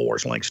like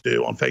InfoWars links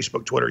do on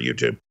Facebook, Twitter,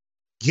 YouTube.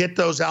 Get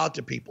those out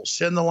to people.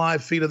 Send the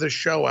live feed of this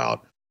show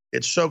out.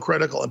 It's so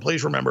critical. And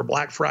please remember,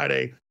 Black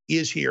Friday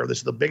is here. This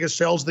is the biggest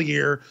sales of the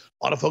year.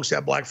 A lot of folks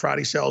have Black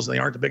Friday sales, and they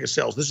aren't the biggest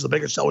sales. This is the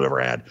biggest sale we've ever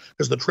had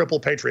because the triple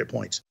Patriot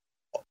points.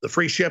 The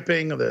free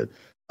shipping, the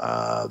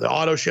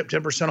auto ship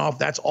 10% off,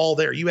 that's all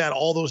there. You add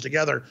all those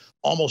together,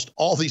 almost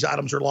all these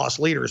items are loss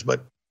leaders.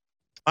 But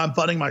I'm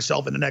funding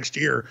myself into next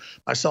year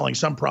by selling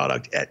some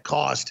product at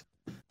cost.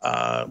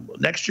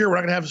 Next year, we're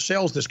not going to have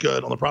sales this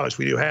good on the products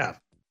we do have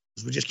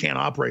because we just can't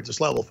operate this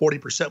level.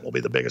 40% will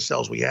be the biggest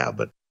sales we have.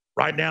 But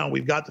right now,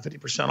 we've got the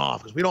 50%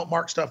 off because we don't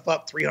mark stuff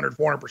up 300,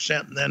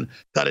 400% and then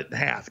cut it in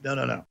half.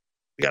 No.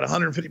 We got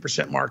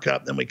 150%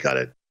 markup, then we cut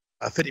it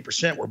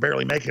 50%. We're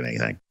barely making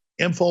anything.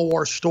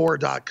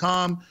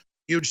 InfoWarsStore.com.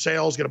 Huge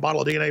sales. Get a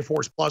bottle of DNA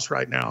Force Plus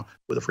right now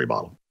with a free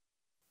bottle.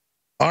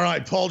 All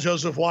right, Paul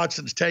Joseph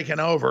Watson's taken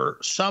over.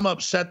 Some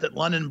upset that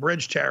London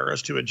Bridge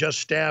terrorist who had just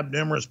stabbed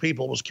numerous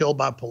people was killed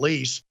by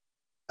police.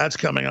 That's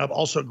coming up.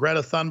 Also,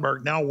 Greta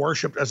Thunberg now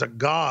worshipped as a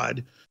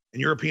god in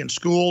European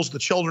schools. The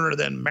children are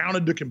then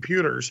mounted to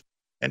computers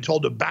and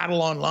told to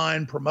battle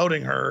online,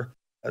 promoting her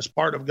as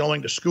part of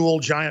going to school.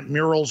 Giant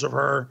murals of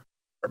her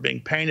are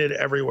being painted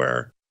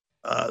everywhere.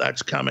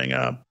 That's coming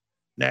up.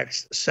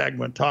 Next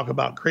segment, talk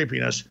about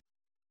creepiness.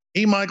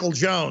 E. Michael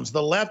Jones,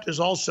 the left is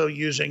also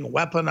using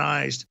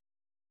weaponized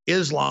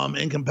Islam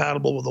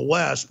incompatible with the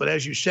West. But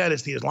as you said,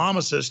 it's the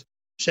Islamicists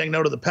saying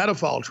no to the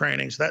pedophile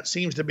trainings. That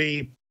seems to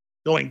be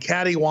going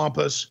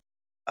cattywampus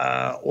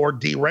or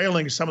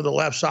derailing some of the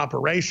left's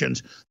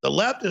operations. The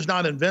left is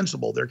not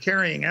invincible. They're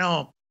carrying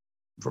out,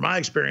 from my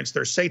experience,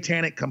 their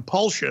satanic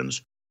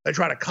compulsions. They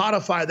try to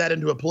codify that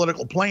into a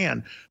political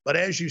plan. But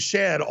as you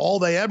said, all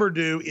they ever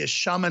do is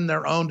summon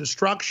their own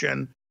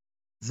destruction,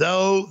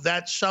 though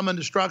that summoned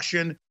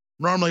destruction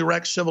normally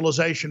wrecks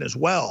civilization as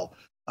well.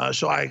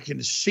 So I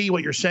can see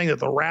what you're saying, that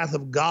the wrath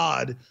of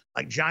God,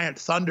 like giant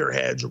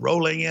thunderheads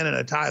rolling in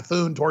a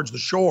typhoon towards the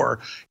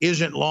shore,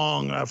 isn't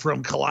long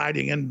from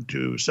colliding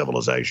into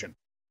civilization.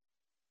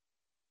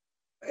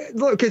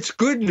 Look, it's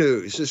good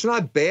news. It's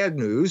not bad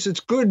news.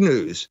 It's good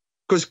news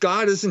because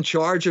God is in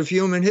charge of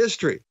human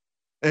history.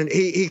 And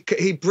he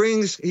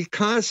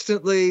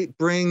constantly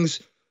brings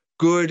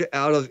good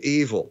out of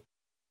evil.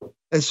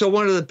 And so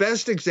one of the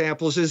best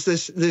examples is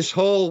this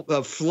whole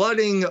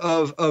flooding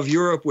of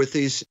Europe with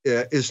these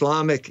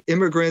Islamic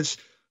immigrants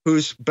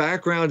whose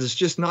background is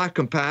just not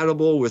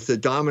compatible with the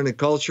dominant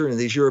culture in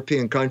these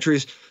European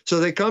countries. So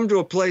they come to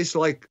a place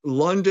like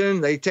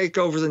London, they take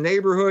over the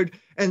neighborhood,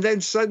 and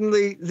then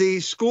suddenly the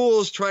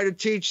schools try to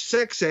teach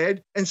sex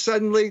ed, and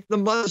suddenly the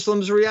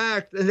Muslims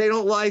react and they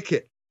don't like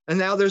it. And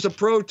now there's a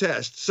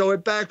protest, so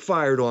it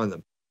backfired on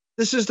them.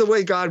 This is the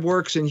way God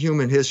works in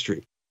human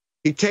history.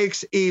 He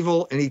takes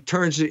evil and he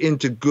turns it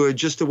into good,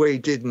 just the way he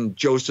did in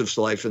Joseph's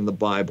life in the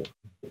Bible.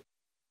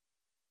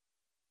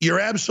 You're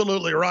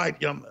absolutely right.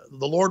 You know,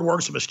 the Lord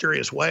works in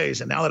mysterious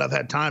ways, and now that I've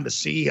had time to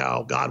see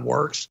how God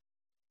works,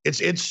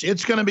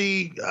 it's going to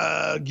be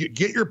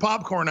get your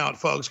popcorn out,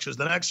 folks, because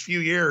the next few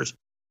years,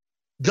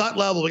 gut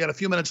level, we got a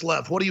few minutes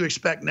left. What do you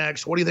expect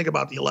next? What do you think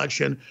about the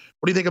election?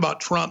 What do you think about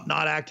Trump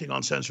not acting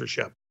on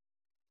censorship?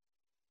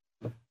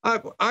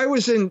 I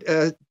was in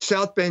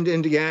South Bend,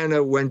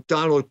 Indiana, when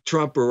Donald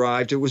Trump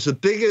arrived. It was the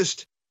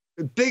biggest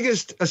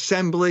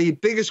assembly,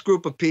 biggest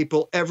group of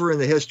people ever in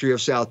the history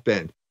of South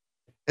Bend.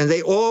 And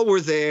they all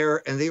were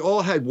there, and they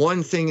all had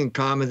one thing in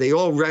common. They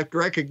all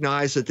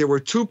recognized that there were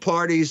two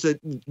parties that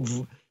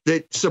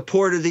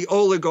supported the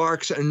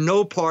oligarchs and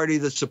no party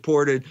that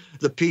supported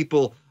the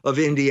people of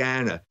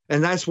Indiana.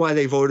 And that's why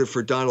they voted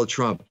for Donald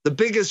Trump. The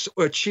biggest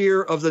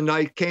cheer of the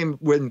night came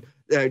when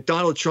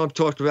Donald Trump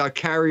talked about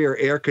Carrier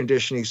Air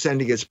Conditioning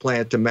sending its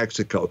plant to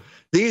Mexico.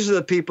 These are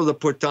the people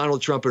that put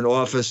Donald Trump in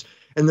office.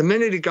 And the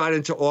minute he got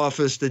into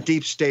office, the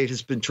deep state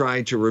has been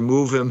trying to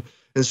remove him.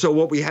 And so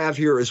what we have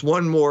here is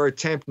one more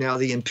attempt now,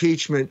 the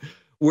impeachment,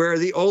 where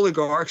the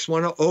oligarchs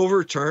want to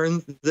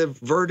overturn the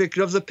verdict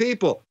of the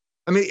people.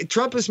 I mean,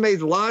 Trump has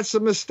made lots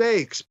of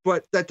mistakes,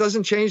 but that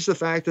doesn't change the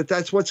fact that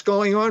that's what's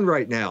going on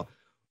right now.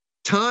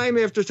 Time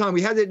after time,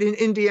 we had it in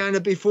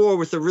Indiana before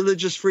with the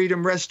Religious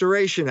Freedom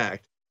Restoration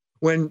Act,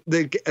 when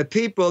the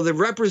people, the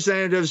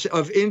representatives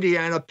of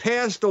Indiana,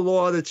 passed a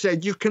law that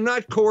said you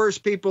cannot coerce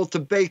people to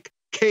bake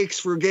cakes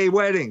for gay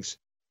weddings.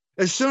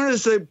 As soon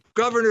as the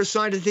governor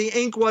signed it, the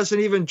ink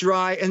wasn't even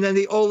dry, and then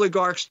the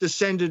oligarchs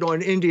descended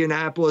on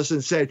Indianapolis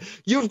and said,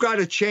 you've got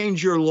to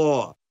change your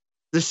law.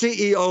 The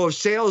CEO of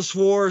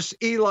Salesforce,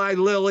 Eli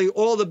Lilly,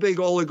 all the big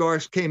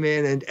oligarchs came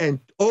in and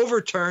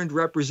overturned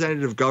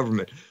representative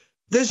government.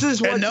 This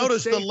is what. And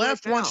notice the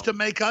left wants to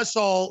make us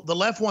all, the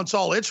left wants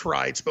all its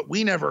rights, but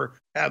we never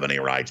have any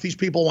rights. These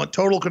people want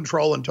total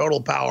control and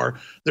total power.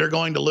 They're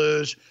going to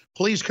lose.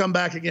 Please come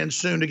back again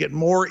soon to get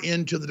more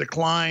into the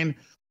decline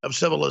of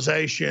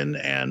civilization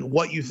and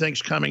what you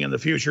think's coming in the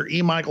future.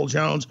 E. Michael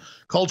Jones,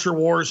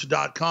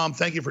 culturewars.com.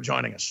 Thank you for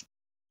joining us.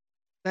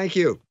 Thank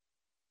you.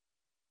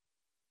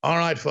 All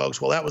right, folks.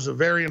 Well, that was a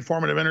very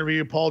informative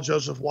interview. Paul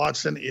Joseph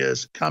Watson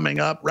is coming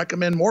up.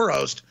 Recommend more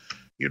hosts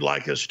you'd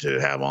like us to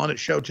have on at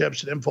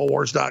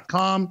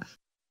showtips@infowars.com.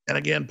 And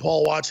again,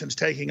 Paul Watson's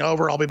taking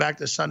over. I'll be back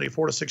this Sunday,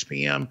 4 to 6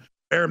 p.m.,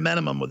 bare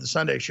minimum with the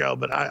Sunday show.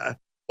 But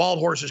wild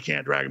horses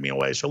can't drag me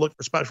away. So look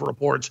for special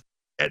reports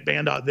at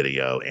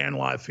band.video and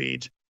live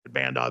feeds at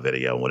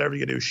band.video. Whatever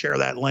you do, share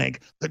that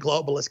link. The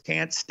globalists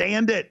can't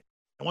stand it.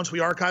 And once we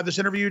archive this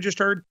interview you just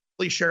heard,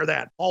 please share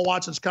that. Paul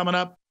Watson's coming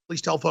up.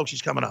 Please tell folks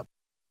he's coming up.